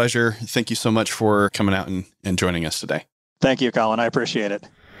been a pleasure. Thank you so much for coming out and joining us today. Thank you, Colin. I appreciate it.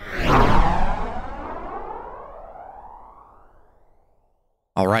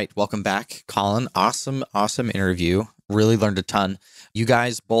 All right. Welcome back, Colin. Awesome interview. Really learned a ton. You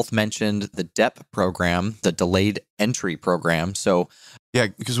guys both mentioned the DEP program, the delayed entry program. So, yeah,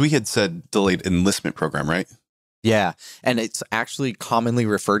 because we had said delayed enlistment program, right? Yeah. And it's actually commonly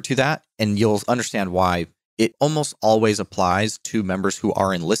referred to that. And you'll understand why. It almost always applies to members who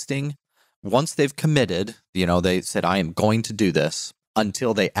are enlisting. Once they've committed, they said, I am going to do this,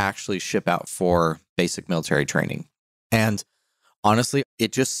 until they actually ship out for basic military training. And honestly,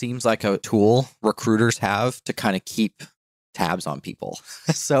 it just seems like a tool recruiters have to kind of keep tabs on people.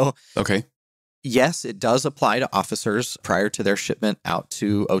 So, okay. Yes, it does apply to officers prior to their shipment out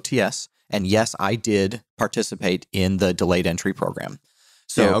to OTS. And yes, I did participate in the delayed entry program.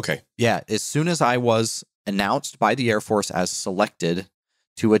 So, yeah, okay. Yeah, as soon as I was announced by the Air Force as selected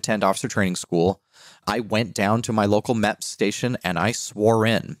to attend officer training school, I went down to my local MEP station and I swore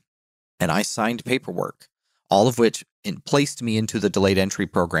in and I signed paperwork, all of which placed me into the delayed entry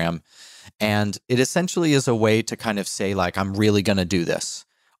program. And it essentially is a way to kind of say, like, I'm really going to do this.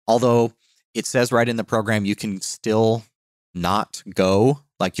 Although it says right in the program, you can still not go,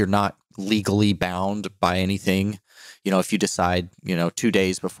 like you're not legally bound by anything. If you decide, 2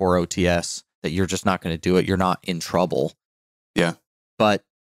 days before OTS that you're just not going to do it, you're not in trouble. Yeah. But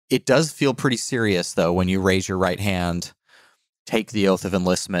it does feel pretty serious, though, when you raise your right hand, take the oath of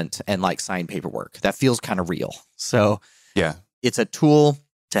enlistment, and sign paperwork. That feels kind of real. So yeah, it's a tool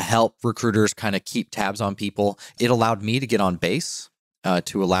to help recruiters kind of keep tabs on people. It allowed me to get on base,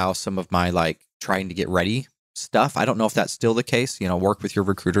 to allow some of my trying to get ready stuff. I don't know if that's still the case, work with your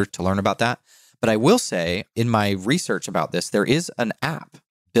recruiter to learn about that. But I will say in my research about this, there is an app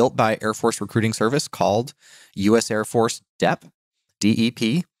built by Air Force Recruiting Service called U.S. Air Force DEP,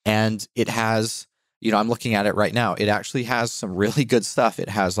 DEP. And it has, I'm looking at it right now. It actually has some really good stuff. It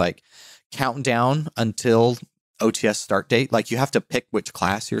has counting down until OTS start date. You have to pick which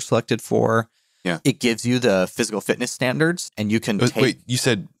class you're selected for. Yeah. It gives you the physical fitness standards and you can Wait, you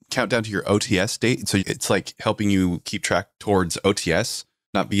said count down to your OTS date? So it's helping you keep track towards OTS,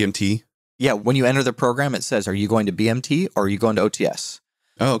 not BMT? Yeah. When you enter the program, it says, are you going to BMT or are you going to OTS?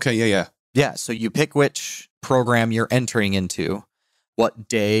 Oh, okay. Yeah. Yeah. So you pick which program you're entering into, what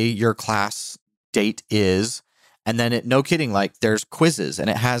day your class date is, and then no kidding, there's quizzes, and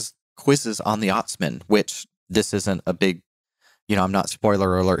it has quizzes on the Otsman, which this isn't a big, I'm not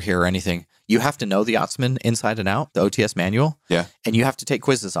spoiler alert here or anything. You have to know the Otsman inside and out, the OTS manual. Yeah. And you have to take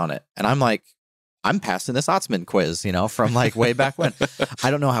quizzes on it. And I'm passing this Otsman quiz, from way back when.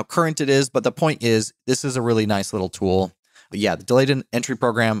 I don't know how current it is, but the point is, this is a really nice little tool. But yeah, the delayed entry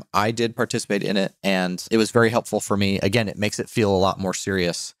program, I did participate in it, and it was very helpful for me. Again, it makes it feel a lot more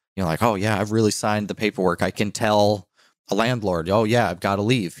serious. Oh yeah, I've really signed the paperwork. I can tell a landlord, oh yeah, I've got to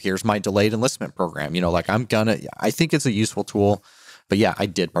leave. Here's my delayed enlistment program. I think it's a useful tool, but yeah, I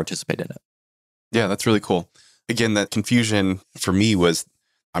did participate in it. Yeah, that's really cool. Again, that confusion for me was,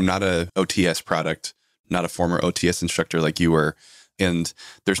 I'm not a OTS product, not a former OTS instructor like you were. And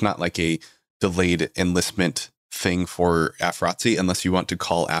there's not a delayed enlistment thing for AFROTC, unless you want to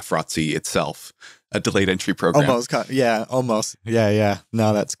call AFROTC itself a delayed entry program. Almost. Yeah, almost. Yeah.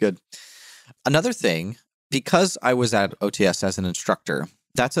 No, that's good. Another thing, because I was at OTS as an instructor,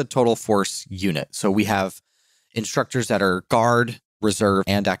 that's a total force unit. So we have instructors that are guard, reserve,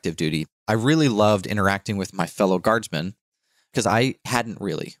 and active duty. I really loved interacting with my fellow guardsmen because I hadn't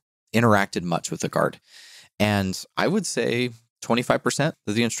really interacted much with the guard. And I would say 25%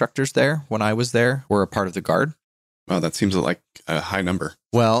 of the instructors there when I was there were a part of the guard. Wow, that seems like a high number.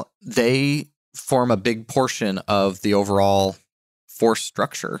 Well, they form a big portion of the overall force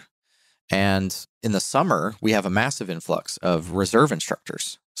structure. And in the summer, we have a massive influx of reserve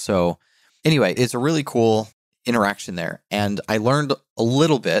instructors. So anyway, it's a really cool interaction there. And I learned a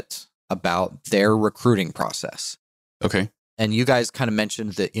little bit about their recruiting process. Okay. And you guys kind of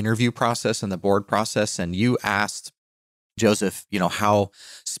mentioned the interview process and the board process. And you asked Joseph, how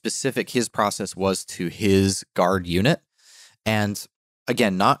specific his process was to his guard unit. And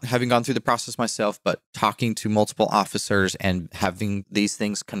again, not having gone through the process myself, but talking to multiple officers and having these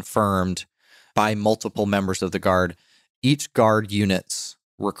things confirmed by multiple members of the guard, each guard unit's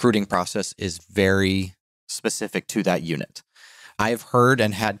recruiting process is very specific to that unit. I've heard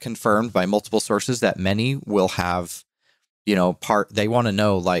and had confirmed by multiple sources that many will have, they want to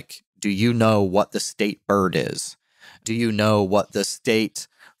know, like, do you know what the state bird is? Do you know what the state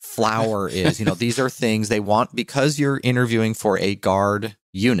flower is? These are things they want because you're interviewing for a guard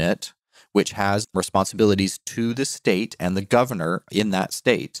unit, which has responsibilities to the state and the governor in that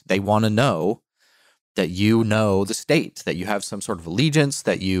state. They want to know that you know the state, that you have some sort of allegiance,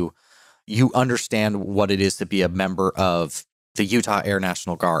 that you understand what it is to be a member of the Utah Air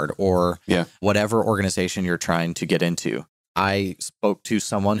National Guard or whatever organization you're trying to get into. I spoke to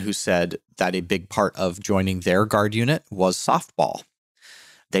someone who said that a big part of joining their guard unit was softball.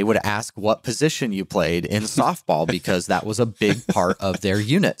 They would ask what position you played in softball because that was a big part of their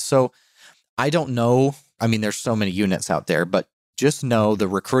unit. So I don't know. I mean, there's so many units out there, but just know the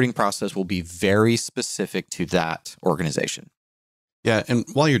recruiting process will be very specific to that organization. Yeah. And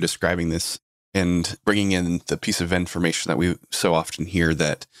while you're describing this and bringing in the piece of information that we so often hear,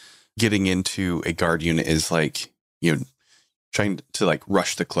 that getting into a guard unit is like, trying to like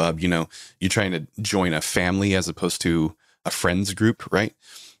rush the club, you're trying to join a family as opposed to a friends group, right?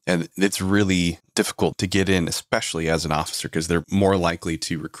 And it's really difficult to get in, especially as an officer, because they're more likely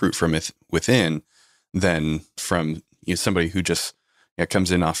to recruit from within than from somebody who just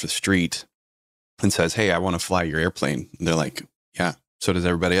comes in off the street and says, "Hey, I want to fly your airplane." And they're like, "Yeah, so does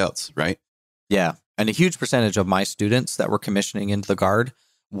everybody else," right? Yeah. And a huge percentage of my students that were commissioning into the Guard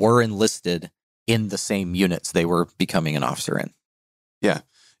were enlisted in the same units they were becoming an officer in. Yeah.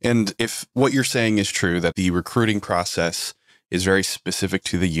 And if what you're saying is true, that the recruiting process is very specific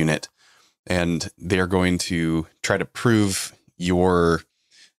to the unit, and they're going to try to prove your,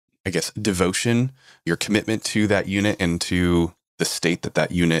 devotion, your commitment to that unit and to the state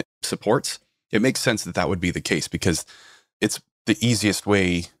that unit supports, it makes sense that would be the case, because it's the easiest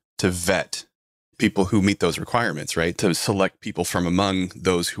way to vet people who meet those requirements, right? To select people from among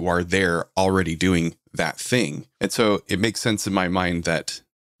those who are there already doing that thing. And so it makes sense in my mind that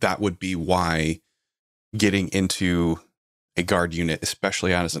would be why getting into a guard unit,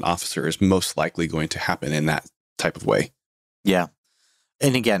 especially as an officer, is most likely going to happen in that type of way. Yeah.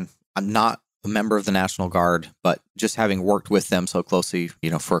 And again, I'm not a member of the National Guard, but just having worked with them so closely,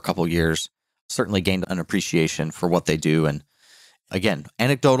 for a couple of years, certainly gained an appreciation for what they do. And again,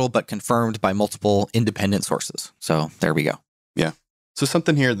 anecdotal, but confirmed by multiple independent sources. So there we go. Yeah. So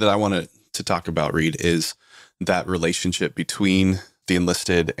something here that I wanted to talk about, Reed, is that relationship between the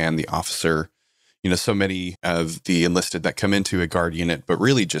enlisted and the officer. So many of the enlisted that come into a guard unit, but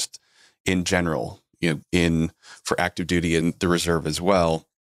really just in general, for active duty and the reserve as well,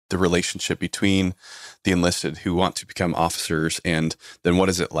 the relationship between the enlisted who want to become officers, and then what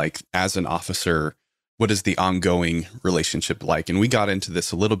is it like as an officer? What is the ongoing relationship like? And we got into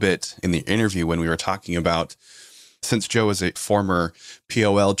this a little bit in the interview when we were talking about, since Joe is a former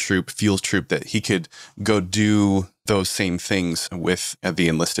POL troop, fuels troop, that he could go do those same things with the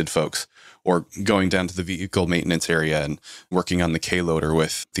enlisted folks, or going down to the vehicle maintenance area and working on the K-loader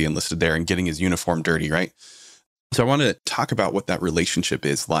with the enlisted there and getting his uniform dirty, right? So I want to talk about what that relationship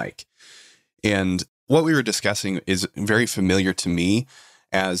is like. And what we were discussing is very familiar to me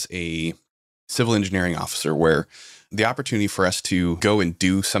as a civil engineering officer, where the opportunity for us to go and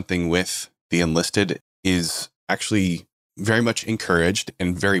do something with the enlisted is actually very much encouraged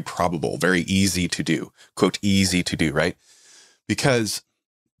and very probable, very easy to do, quote, easy to do, right? Because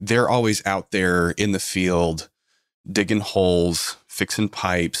they're always out there in the field, digging holes, fixing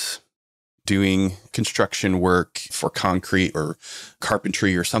pipes, doing construction work for concrete or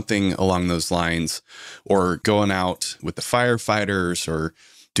carpentry or something along those lines, or going out with the firefighters, or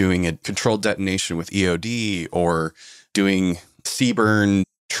doing a controlled detonation with EOD, or doing CBRN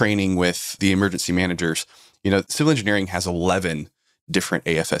training with the emergency managers. Civil engineering has 11 different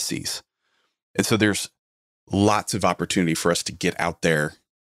AFSCs. And so there's lots of opportunity for us to get out there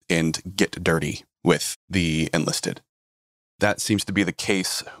and get dirty with the enlisted. That seems to be the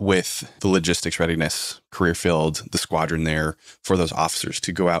case with the logistics readiness career field, the squadron there, for those officers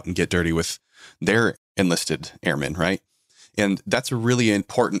to go out and get dirty with their enlisted airmen, right? And that's a really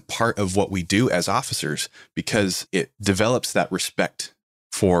important part of what we do as officers, because it develops that respect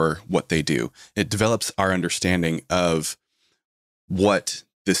for what they do. It develops our understanding of what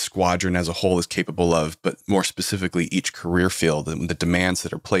this squadron as a whole is capable of, but more specifically, each career field and the demands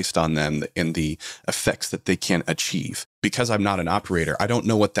that are placed on them and the effects that they can achieve. Because I'm not an operator, I don't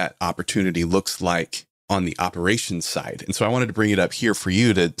know what that opportunity looks like on the operations side. And so I wanted to bring it up here for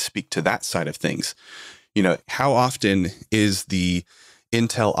you to speak to that side of things. How often is the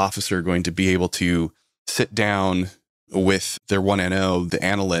intel officer going to be able to sit down with their 1NO, the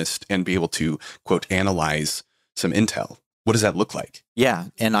analyst, and be able to, quote, analyze some intel? What does that look like? Yeah.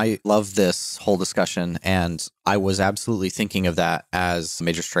 And I love this whole discussion. And I was absolutely thinking of that as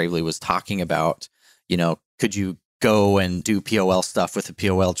Major Strabley was talking about, could you go and do POL stuff with the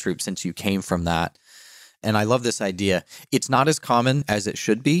POL troops since you came from that? And I love this idea. It's not as common as it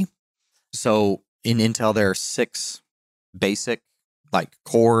should be. So in Intel, there are 6 basic,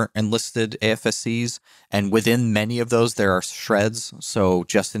 core enlisted AFSCs. And within many of those, there are shreds. So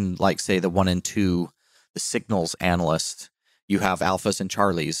just in, say, the 1 and 2, the signals analyst, you have alphas and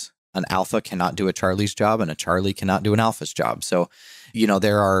charlies. An alpha cannot do a Charlie's job, and a Charlie cannot do an alpha's job. So,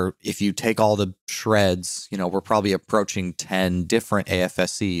 there are, if you take all the shreds, we're probably approaching 10 different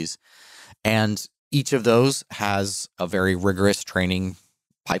AFSCs. And each of those has a very rigorous training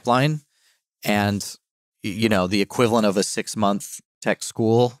pipeline. And, the equivalent of a 6-month tech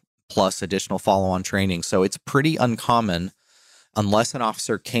school plus additional follow-on training. So it's pretty uncommon, unless an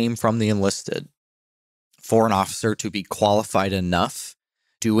officer came from the enlisted, for an officer to be qualified enough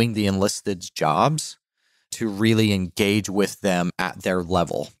doing the enlisted's jobs to really engage with them at their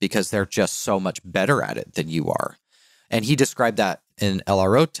level, because they're just so much better at it than you are. And he described that in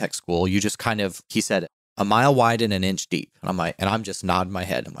LRO tech school. You just he said, a mile wide and an inch deep. And I'm just nodding my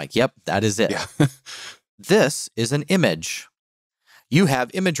head. I'm like, yep, that is it. Yeah. This is an image. You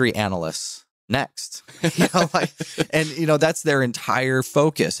have imagery analysts. Next, that's their entire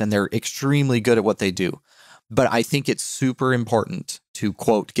focus, and they're extremely good at what they do. But I think it's super important to,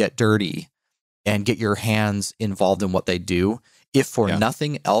 quote, get dirty and get your hands involved in what they do, if for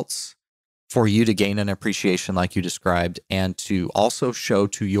nothing else, for you to gain an appreciation like you described, and to also show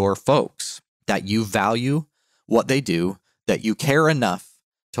to your folks that you value what they do, that you care enough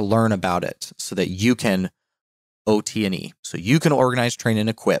to learn about it so that you can OT&E. So you can organize, train, and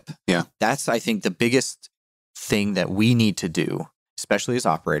equip. Yeah. That's, I think, the biggest thing that we need to do, especially as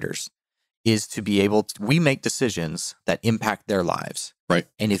operators, is to be able to, we make decisions that impact their lives. Right.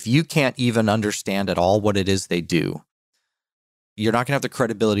 And if you can't even understand at all what it is they do, you're not going to have the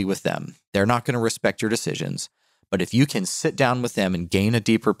credibility with them. They're not going to respect your decisions. But if you can sit down with them and gain a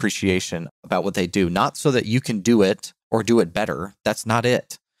deeper appreciation about what they do, not so that you can do it or do it better, that's not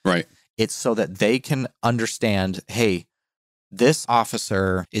it. Right. It's so that they can understand, hey, this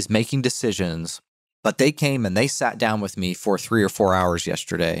officer is making decisions, but they came and they sat down with me for 3 or 4 hours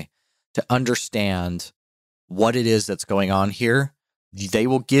yesterday to understand what it is that's going on here. They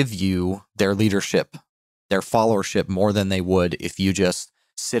will give you their leadership, their followership, more than they would if you just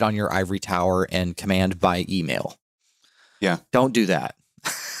sit on your ivory tower and command by email. Yeah. Don't do that.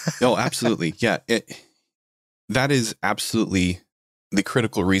 No, absolutely. Yeah. That is absolutely the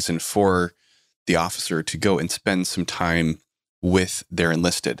critical reason for the officer to go and spend some time with their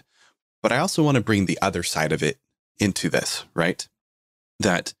enlisted. But I also want to bring the other side of it into this, right?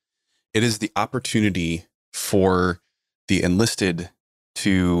 That it is the opportunity for the enlisted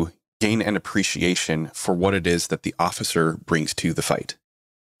to gain an appreciation for what it is that the officer brings to the fight,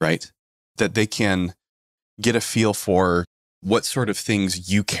 right? That they can get a feel for what sort of things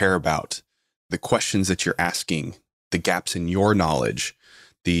you care about, the questions that you're asking, the gaps in your knowledge,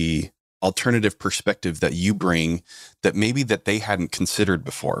 the alternative perspective that you bring that maybe that they hadn't considered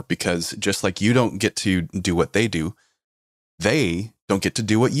before. Because just like you don't get to do what they do, they don't get to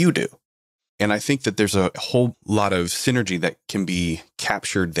do what you do. And I think that there's a whole lot of synergy that can be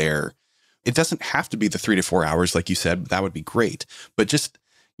captured there. It doesn't have to be the 3 to 4 hours, like you said, that would be great. But just,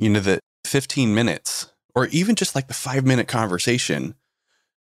 the 15 minutes or even just like the 5-minute conversation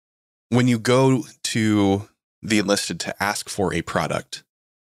when you go to the enlisted to ask for a product,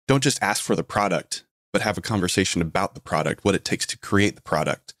 don't just ask for the product, but have a conversation about the product, what it takes to create the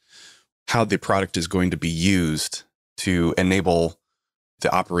product, how the product is going to be used to enable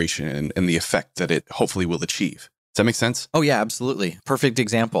the operation and the effect that it hopefully will achieve. Does that make sense? Oh, yeah, absolutely. Perfect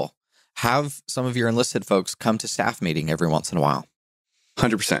example. Have some of your enlisted folks come to staff meeting every once in a while.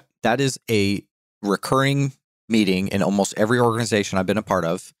 100%. That is a recurring meeting in almost every organization I've been a part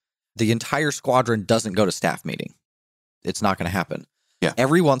of. The entire squadron doesn't go to staff meeting. It's not going to happen. Yeah.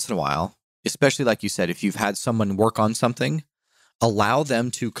 Every once in a while, especially like you said, if you've had someone work on something, allow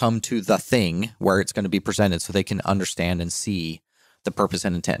them to come to the thing where it's going to be presented so they can understand and see the purpose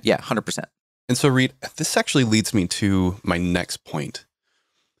and intent. Yeah, 100%. And so, Reed, this actually leads me to my next point,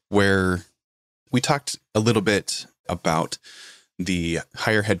 where we talked a little bit about the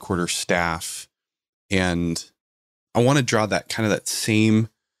higher headquarters staff, and I want to draw that kind of that same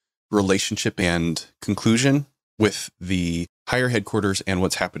relationship and conclusion with the higher headquarters and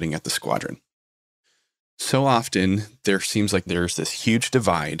what's happening at the squadron. So often there seems like there's this huge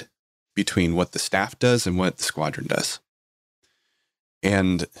divide between what the staff does and what the squadron does.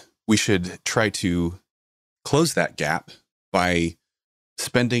 And we should try to close that gap by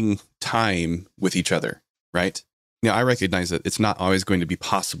spending time with each other, right? Now, I recognize that it's not always going to be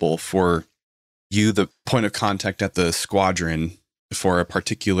possible for you, the point of contact at the squadron, for a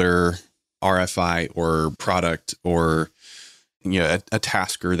particular RFI or product or a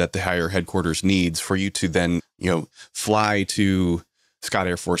tasker that the higher headquarters needs, for you to then fly to Scott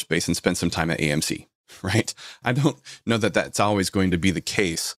Air Force Base and spend some time at AMC, right? I don't know that that's always going to be the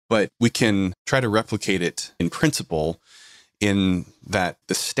case, but we can try to replicate it in principle, in that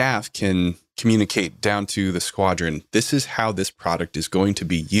the staff can communicate down to the squadron, this is how this product is going to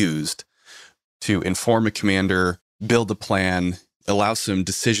be used, to inform a commander, build a plan, allow some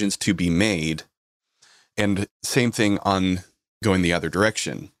decisions to be made. And same thing on going the other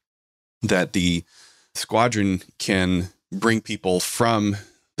direction, that the squadron can bring people from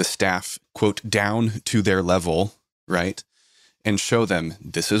the staff, quote, down to their level, right? And show them,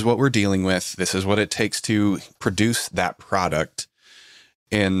 this is what we're dealing with. This is what it takes to produce that product.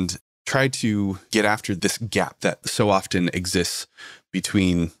 And try to get after this gap that so often exists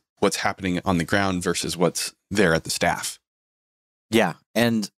between what's happening on the ground versus what's there at the staff. Yeah.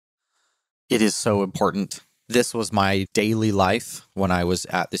 And it is so important. This was my daily life when I was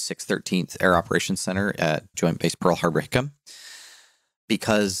at the 613th Air Operations Center at Joint Base Pearl Harbor Hickam,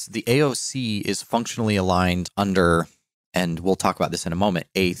 because the AOC is functionally aligned under, and we'll talk about this in a moment,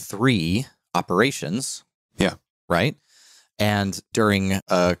 A3 operations. Yeah. Right? And during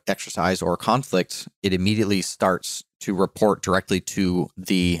an exercise or conflict, it immediately starts to report directly to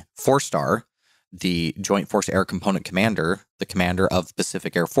the 4-star, the Joint Force Air Component Commander, the commander of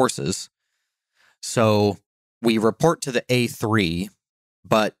Pacific Air Forces. So we report to the A3,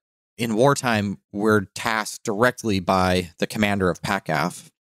 but in wartime, we're tasked directly by the commander of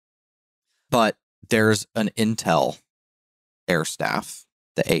PACAF. But there's an intel air staff,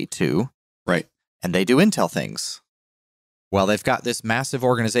 the A2. Right. And they do intel things. Well, they've got this massive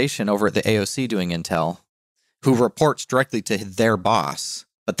organization over at the AOC doing intel who reports directly to their boss,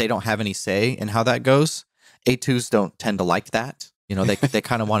 but they don't have any say in how that goes. A2s don't tend to like that. They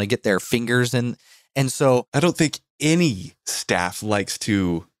kind of want to get their fingers in. And so I don't think any staff likes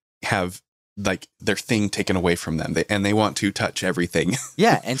to have like their thing taken away from them, and they want to touch everything.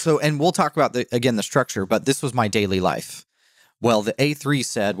 Yeah. And we'll talk about the structure, but this was my daily life. Well, the A3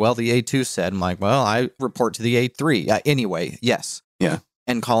 said, well, the A2 said, I'm like, well, I report to the A3. Anyway, yes. Yeah.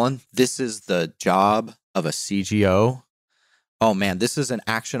 And Colin, this is the job of a CGO. Oh man, this is an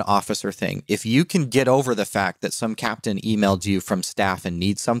action officer thing. If you can get over the fact that some captain emailed you from staff and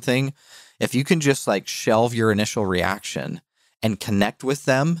needs something, if you can just like shelve your initial reaction and connect with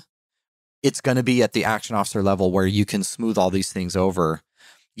them, it's going to be at the action officer level where you can smooth all these things over.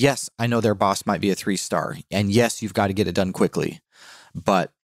 Yes, I know their boss might be a 3-star, and yes, you've got to get it done quickly.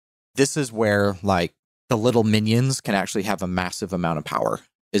 But this is where like the little minions can actually have a massive amount of power,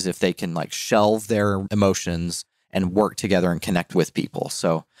 is if they can like shelve their emotions and work together and connect with people.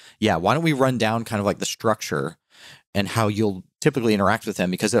 So yeah, why don't we run down kind of like the structure and how you'll typically interact with them,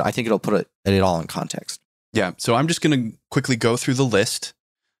 because I think it'll put it all in context. Yeah. So I'm just going to quickly go through the list,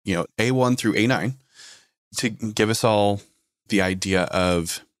 A1 through A9, to give us all the idea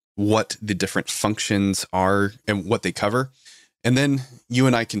of what the different functions are and what they cover. And then you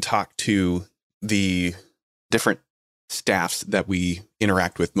and I can talk to the different staffs that we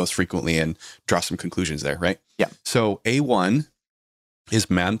interact with most frequently and draw some conclusions there, right? Yeah. So A1 is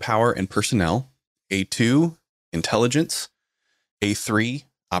manpower and personnel. A2, intelligence. A3,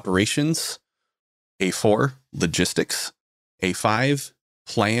 operations, A4, logistics, A5,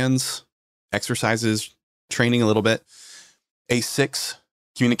 plans, exercises, training a little bit, A6,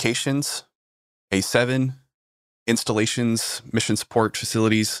 communications, A7, installations, mission support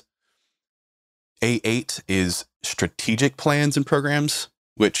facilities. A8 is strategic plans and programs,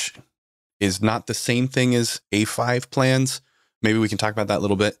 which is not the same thing as A5 plans. Maybe we can talk about that a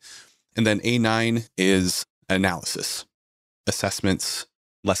little bit. And then A9 is analysis, assessments,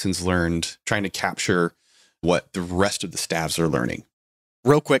 lessons learned, trying to capture what the rest of the staffs are learning.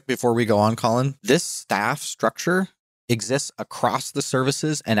 Real quick before we go on, Colin, this staff structure exists across the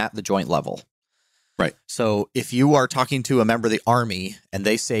services and at the joint level. Right. So if you are talking to a member of the Army and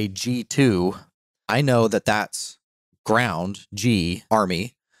they say G2, I know that that's ground, G,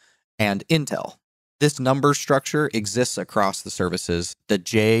 Army, and Intel. This number structure exists across the services. The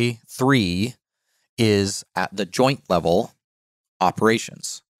J3 is at the joint level,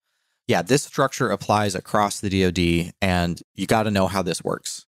 operations. Yeah, this structure applies across the DoD, and you got to know how this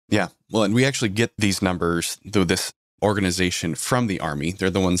works. Yeah. Well, and we actually get these numbers, though, this organization from the Army. They're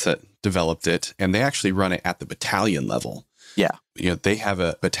the ones that developed it, and they actually run it at the battalion level. Yeah. They have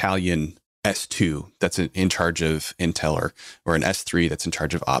a battalion S2 that's in charge of intel, or an S3 that's in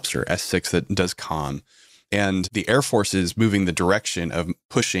charge of ops, or S6 that does comm. And the Air Force is moving the direction of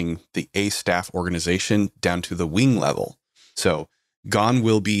pushing the A staff organization down to the wing level. So gone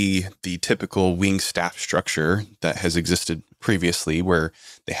will be the typical wing staff structure that has existed previously, where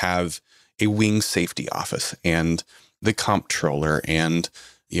they have a wing safety office and the comptroller and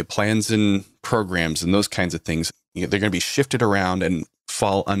plans and programs and those kinds of things. They're going to be shifted around and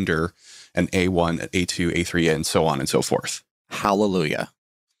fall under an A1, A2, A3, and so on and so forth. Hallelujah.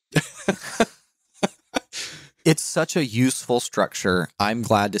 It's such a useful structure. I'm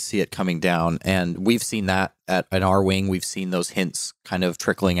glad to see it coming down. And we've seen that at our wing. We've seen those hints kind of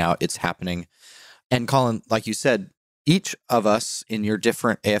trickling out. It's happening. And Colin, like you said, each of us in your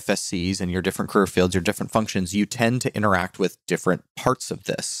different AFSCs and your different career fields, your different functions, you tend to interact with different parts of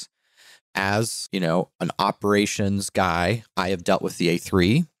this. As, an operations guy, I have dealt with the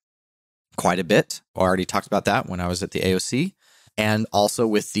A3 quite a bit. I already talked about that when I was at the AOC, and also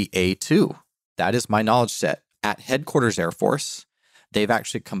with the A2. That is my knowledge set. At Headquarters Air Force, they've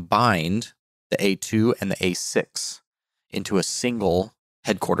actually combined the A2 and the A6 into a single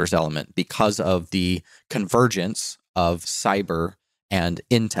headquarters element because of the convergence of cyber and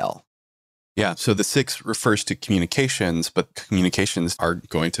intel. Yeah, so the 6 refers to communications, but communications are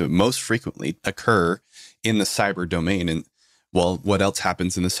going to most frequently occur in the cyber domain. And well, what else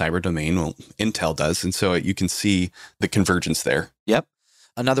happens in the cyber domain? Well, intel does. And so you can see the convergence there. Yep.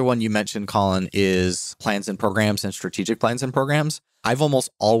 Another one you mentioned, Colin, is plans and programs and strategic plans and programs. I've almost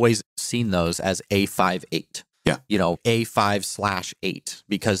always seen those as A58. Yeah. A5/8,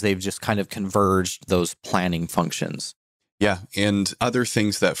 because they've just kind of converged those planning functions. Yeah. And other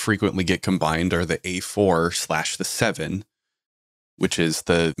things that frequently get combined are the A4/the 7, which is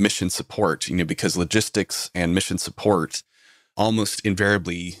the mission support, because logistics and mission support almost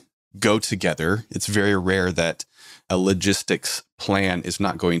invariably go together. It's very rare that a logistics plan is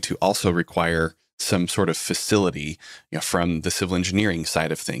not going to also require some sort of facility from the civil engineering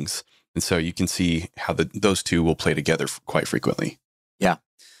side of things. And so you can see how those two will play together quite frequently. Yeah.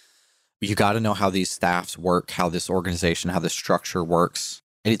 You got to know how these staffs work, how this organization, how this structure works.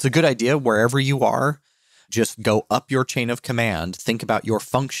 And it's a good idea wherever you are, just go up your chain of command, think about your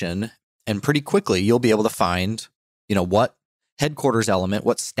function, and pretty quickly you'll be able to find, what headquarters element,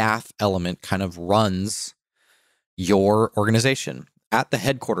 what staff element kind of runs your organization. At the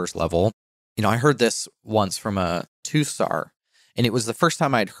headquarters level, I heard this once from a 2-star, and it was the first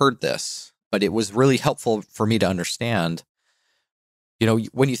time I'd heard this, but it was really helpful for me to understand.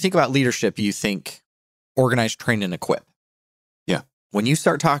 When you think about leadership, you think organize, train, and equip. Yeah. When you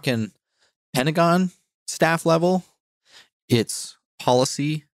start talking Pentagon staff level, it's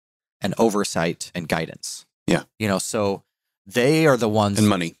policy and oversight and guidance. Yeah. So they are the ones. And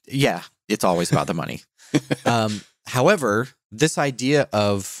money. Yeah. It's always about the money. However, this idea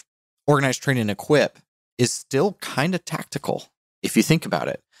of organize, train, and equip is still kind of tactical if you think about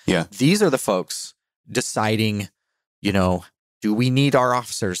it. Yeah. These are the folks deciding, do we need our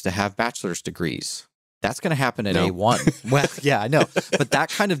officers to have bachelor's degrees? That's going to happen at A1. Well, yeah, I know. But that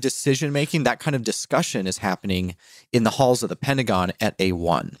kind of decision making, that kind of discussion is happening in the halls of the Pentagon at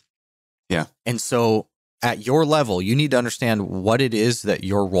A1. Yeah. And so at your level, you need to understand what it is that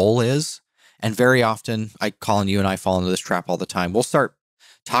your role is. And very often, Colin, you and I fall into this trap all the time. We'll start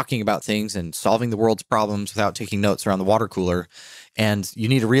talking about things and solving the world's problems without taking notes around the water cooler. And you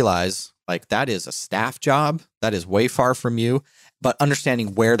need to realize, that is a staff job. That is way far from you. But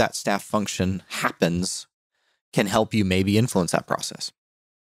understanding where that staff function happens can help you maybe influence that process.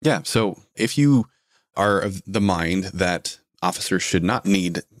 Yeah. So if you are of the mind that officers should not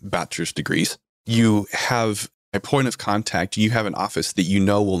need bachelor's degrees, you have a point of contact, you have an office that you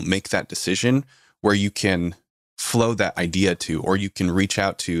know will make that decision where you can flow that idea to, or you can reach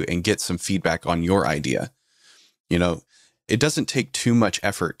out to and get some feedback on your idea. You know, it doesn't take too much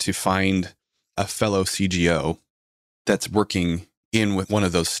effort to find a fellow CGO that's working in with one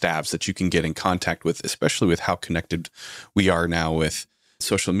of those staffs that you can get in contact with, especially with how connected we are now with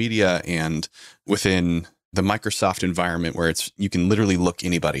social media and within the Microsoft environment where you can literally look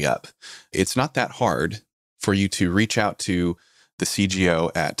anybody up. It's not that hard for you to reach out to the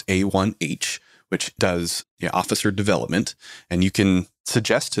CGO at A1H, which does officer development, and you can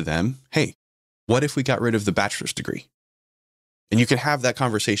suggest to them, hey, what if we got rid of the bachelor's degree? And you can have that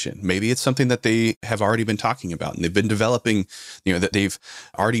conversation. Maybe it's something that they have already been talking about and they've been developing, that they've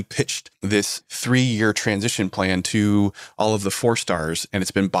already pitched this 3-year transition plan to all of the 4-stars and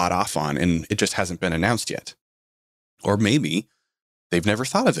it's been bought off on and it just hasn't been announced yet. Or maybe they've never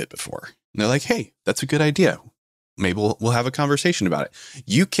thought of it before. And they're like, hey, that's a good idea. Maybe we'll have a conversation about it.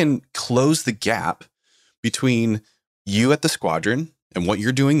 You can close the gap between you at the squadron and what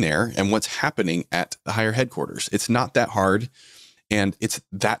you're doing there and what's happening at the higher headquarters. It's not that hard. And it's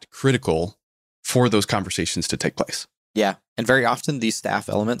that critical for those conversations to take place. Yeah. And very often these staff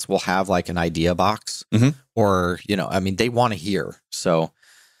elements will have like an idea box or, they want to hear. So,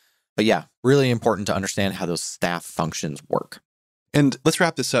 but yeah, really important to understand how those staff functions work. And let's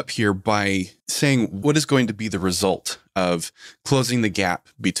wrap this up here by saying what is going to be the result of closing the gap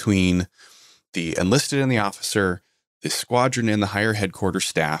between the enlisted and the officer, the squadron and the higher headquarters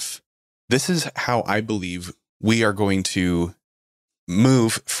staff. This is how I believe we are going to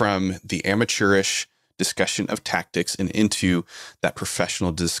move from the amateurish discussion of tactics and into that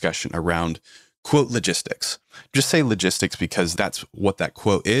professional discussion around, quote, logistics. Just say logistics because that's what that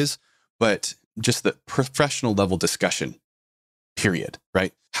quote is, but just the professional level discussion, period,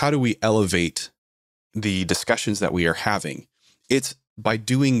 right? How do we elevate the discussions that we are having? It's by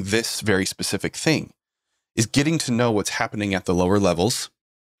doing this very specific thing, is getting to know what's happening at the lower levels,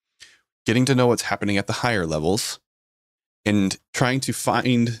 getting to know what's happening at the higher levels, and trying to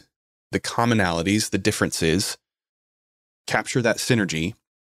find the commonalities, the differences, capture that synergy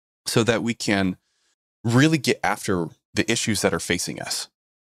so that we can really get after the issues that are facing us.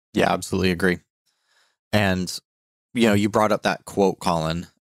 Yeah, absolutely agree. And, you brought up that quote, Colin.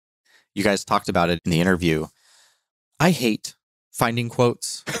 You guys talked about it in the interview. I hate finding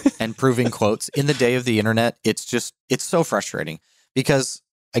quotes and proving quotes in the day of the internet. It's so frustrating because,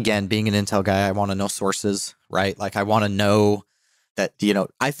 again, being an intel guy, I want to know sources, right? Like I want to know that,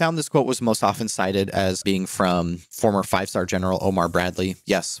 I found this quote was most often cited as being from former 5-star General Omar Bradley.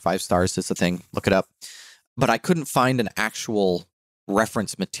 Yes, 5 stars is a thing. Look it up. But I couldn't find an actual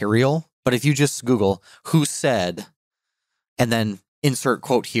reference material. But if you just Google who said, and then insert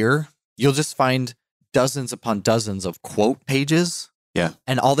quote here, you'll just find dozens upon dozens of quote pages. Yeah.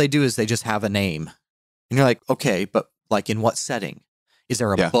 And all they do is they just have a name. And you're like, okay, but like in what setting? Is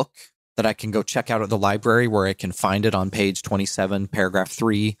there a book that I can go check out at the library where I can find it on page 27, paragraph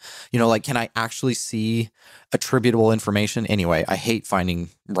 3? Can I actually see attributable information? Anyway, I hate finding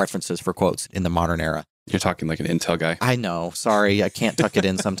references for quotes in the modern era. You're talking like an intel guy. I know. Sorry, I can't tuck it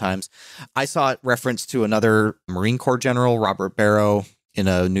in sometimes. I saw it referenced to another Marine Corps general, Robert Barrow, in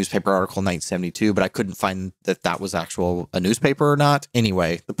a newspaper article in 1972, but I couldn't find that was a newspaper or not.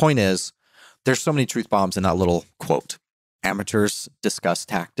 Anyway, the point is, there's so many truth bombs in that little quote. Amateurs discuss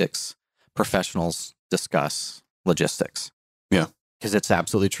tactics. Professionals discuss logistics. Yeah. Because it's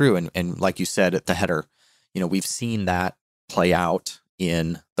absolutely true. And like you said at the header, we've seen that play out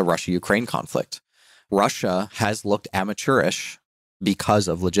in the Russia-Ukraine conflict. Russia has looked amateurish because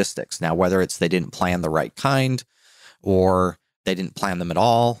of logistics. Now, whether it's they didn't plan the right kind or they didn't plan them at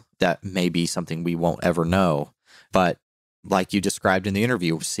all, that may be something we won't ever know. But like you described in the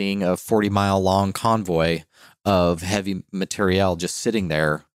interview, seeing a 40-mile long convoy of heavy materiel just sitting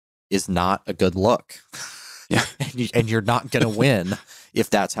there is not a good look. Yeah. and you're not going to win if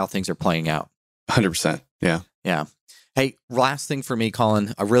that's how things are playing out. 100%. Yeah. Yeah. Hey, last thing for me,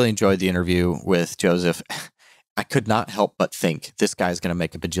 Colin, I really enjoyed the interview with Joseph. I could not help but think this guy's going to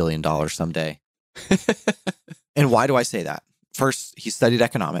make $1 bajillion someday. And why do I say that? First, he studied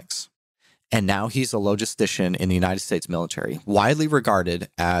economics, and now he's a logistician in the United States military, widely regarded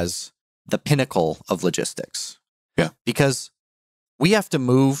as the pinnacle of logistics. Yeah. Because we have to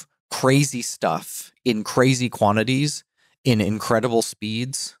move crazy stuff in crazy quantities in incredible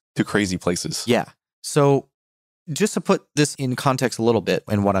speeds. To crazy places. Yeah. So just to put this in context a little bit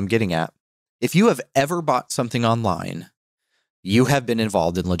and what I'm getting at, if you have ever bought something online, you have been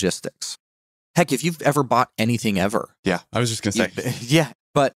involved in logistics. Heck, if you've ever bought anything ever. Yeah, I was just going to say. Yeah,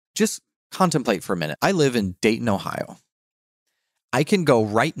 but just contemplate for a minute. I live in Dayton, Ohio. I can go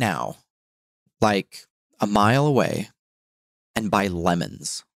right now, like a mile away, and buy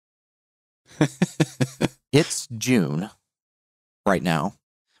lemons. It's June right now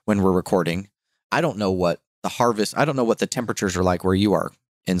when we're recording. I don't know what the temperatures are like where you are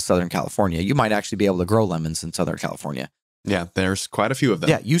in Southern California. You might actually be able to grow lemons in Southern California. Yeah, there's quite a few of them.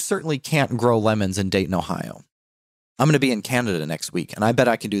 Yeah, you certainly can't grow lemons in Dayton, Ohio. I'm going to be in Canada next week, and I bet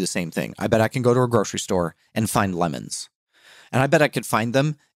I can do the same thing. I bet I can go to a grocery store and find lemons. And I bet I could find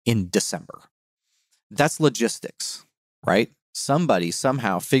them in December. That's logistics, right? Somebody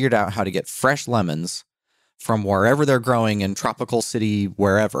somehow figured out how to get fresh lemons from wherever they're growing in tropical city,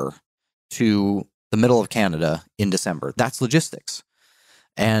 wherever, to the middle of Canada in December. That's logistics.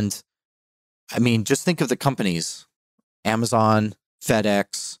 And I mean, just think of the companies, Amazon,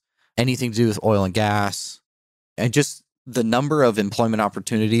 FedEx, anything to do with oil and gas, and just the number of employment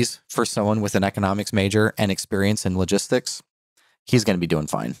opportunities for someone with an economics major and experience in logistics. He's going to be doing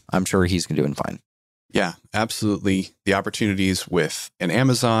fine. I'm sure he's going to be doing fine. Yeah, absolutely. The opportunities with an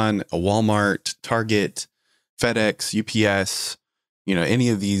Amazon, a Walmart, Target, FedEx, UPS, any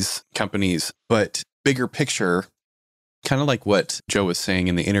of these companies. But bigger picture, kind of like what Joe was saying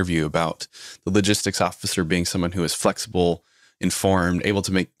in the interview about the logistics officer being someone who is flexible, informed, able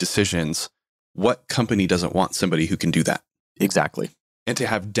to make decisions. What company doesn't want somebody who can do that? Exactly. And to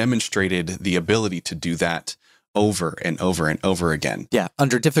have demonstrated the ability to do that over and over and over again. Yeah,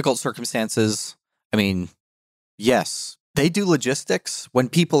 under difficult circumstances. I mean, yes, they do logistics when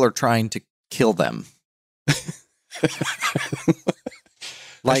people are trying to kill them.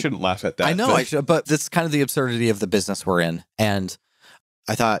 I shouldn't laugh at that. I know, but that's kind of the absurdity of the business we're in. And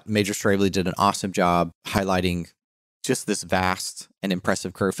I thought Major Strabley did an awesome job highlighting just this vast and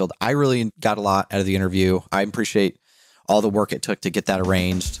impressive career field. I really got a lot out of the interview. I appreciate all the work it took to get that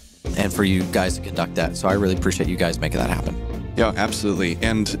arranged and for you guys to conduct that. So I really appreciate you guys making that happen. Yeah, absolutely.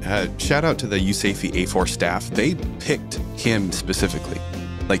 And shout out to the USAFE A4 staff. They picked him specifically.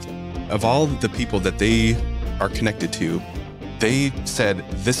 Like, of all the people that they are connected to, they said,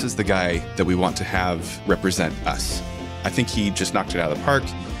 this is the guy that we want to have represent us. I think he just knocked it out of the park.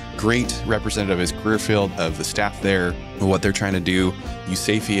 Great representative of his career field, of the staff there, what they're trying to do,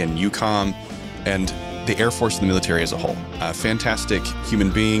 USAFE and UCOM, and the Air Force and the military as a whole. A fantastic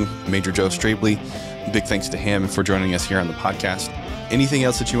human being, Major Joe Strabley. Big thanks to him for joining us here on the podcast. Anything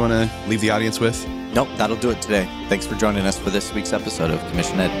else that you want to leave the audience with? Nope, that'll do it today. Thanks for joining us for this week's episode of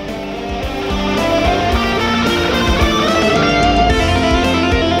Commission Ed.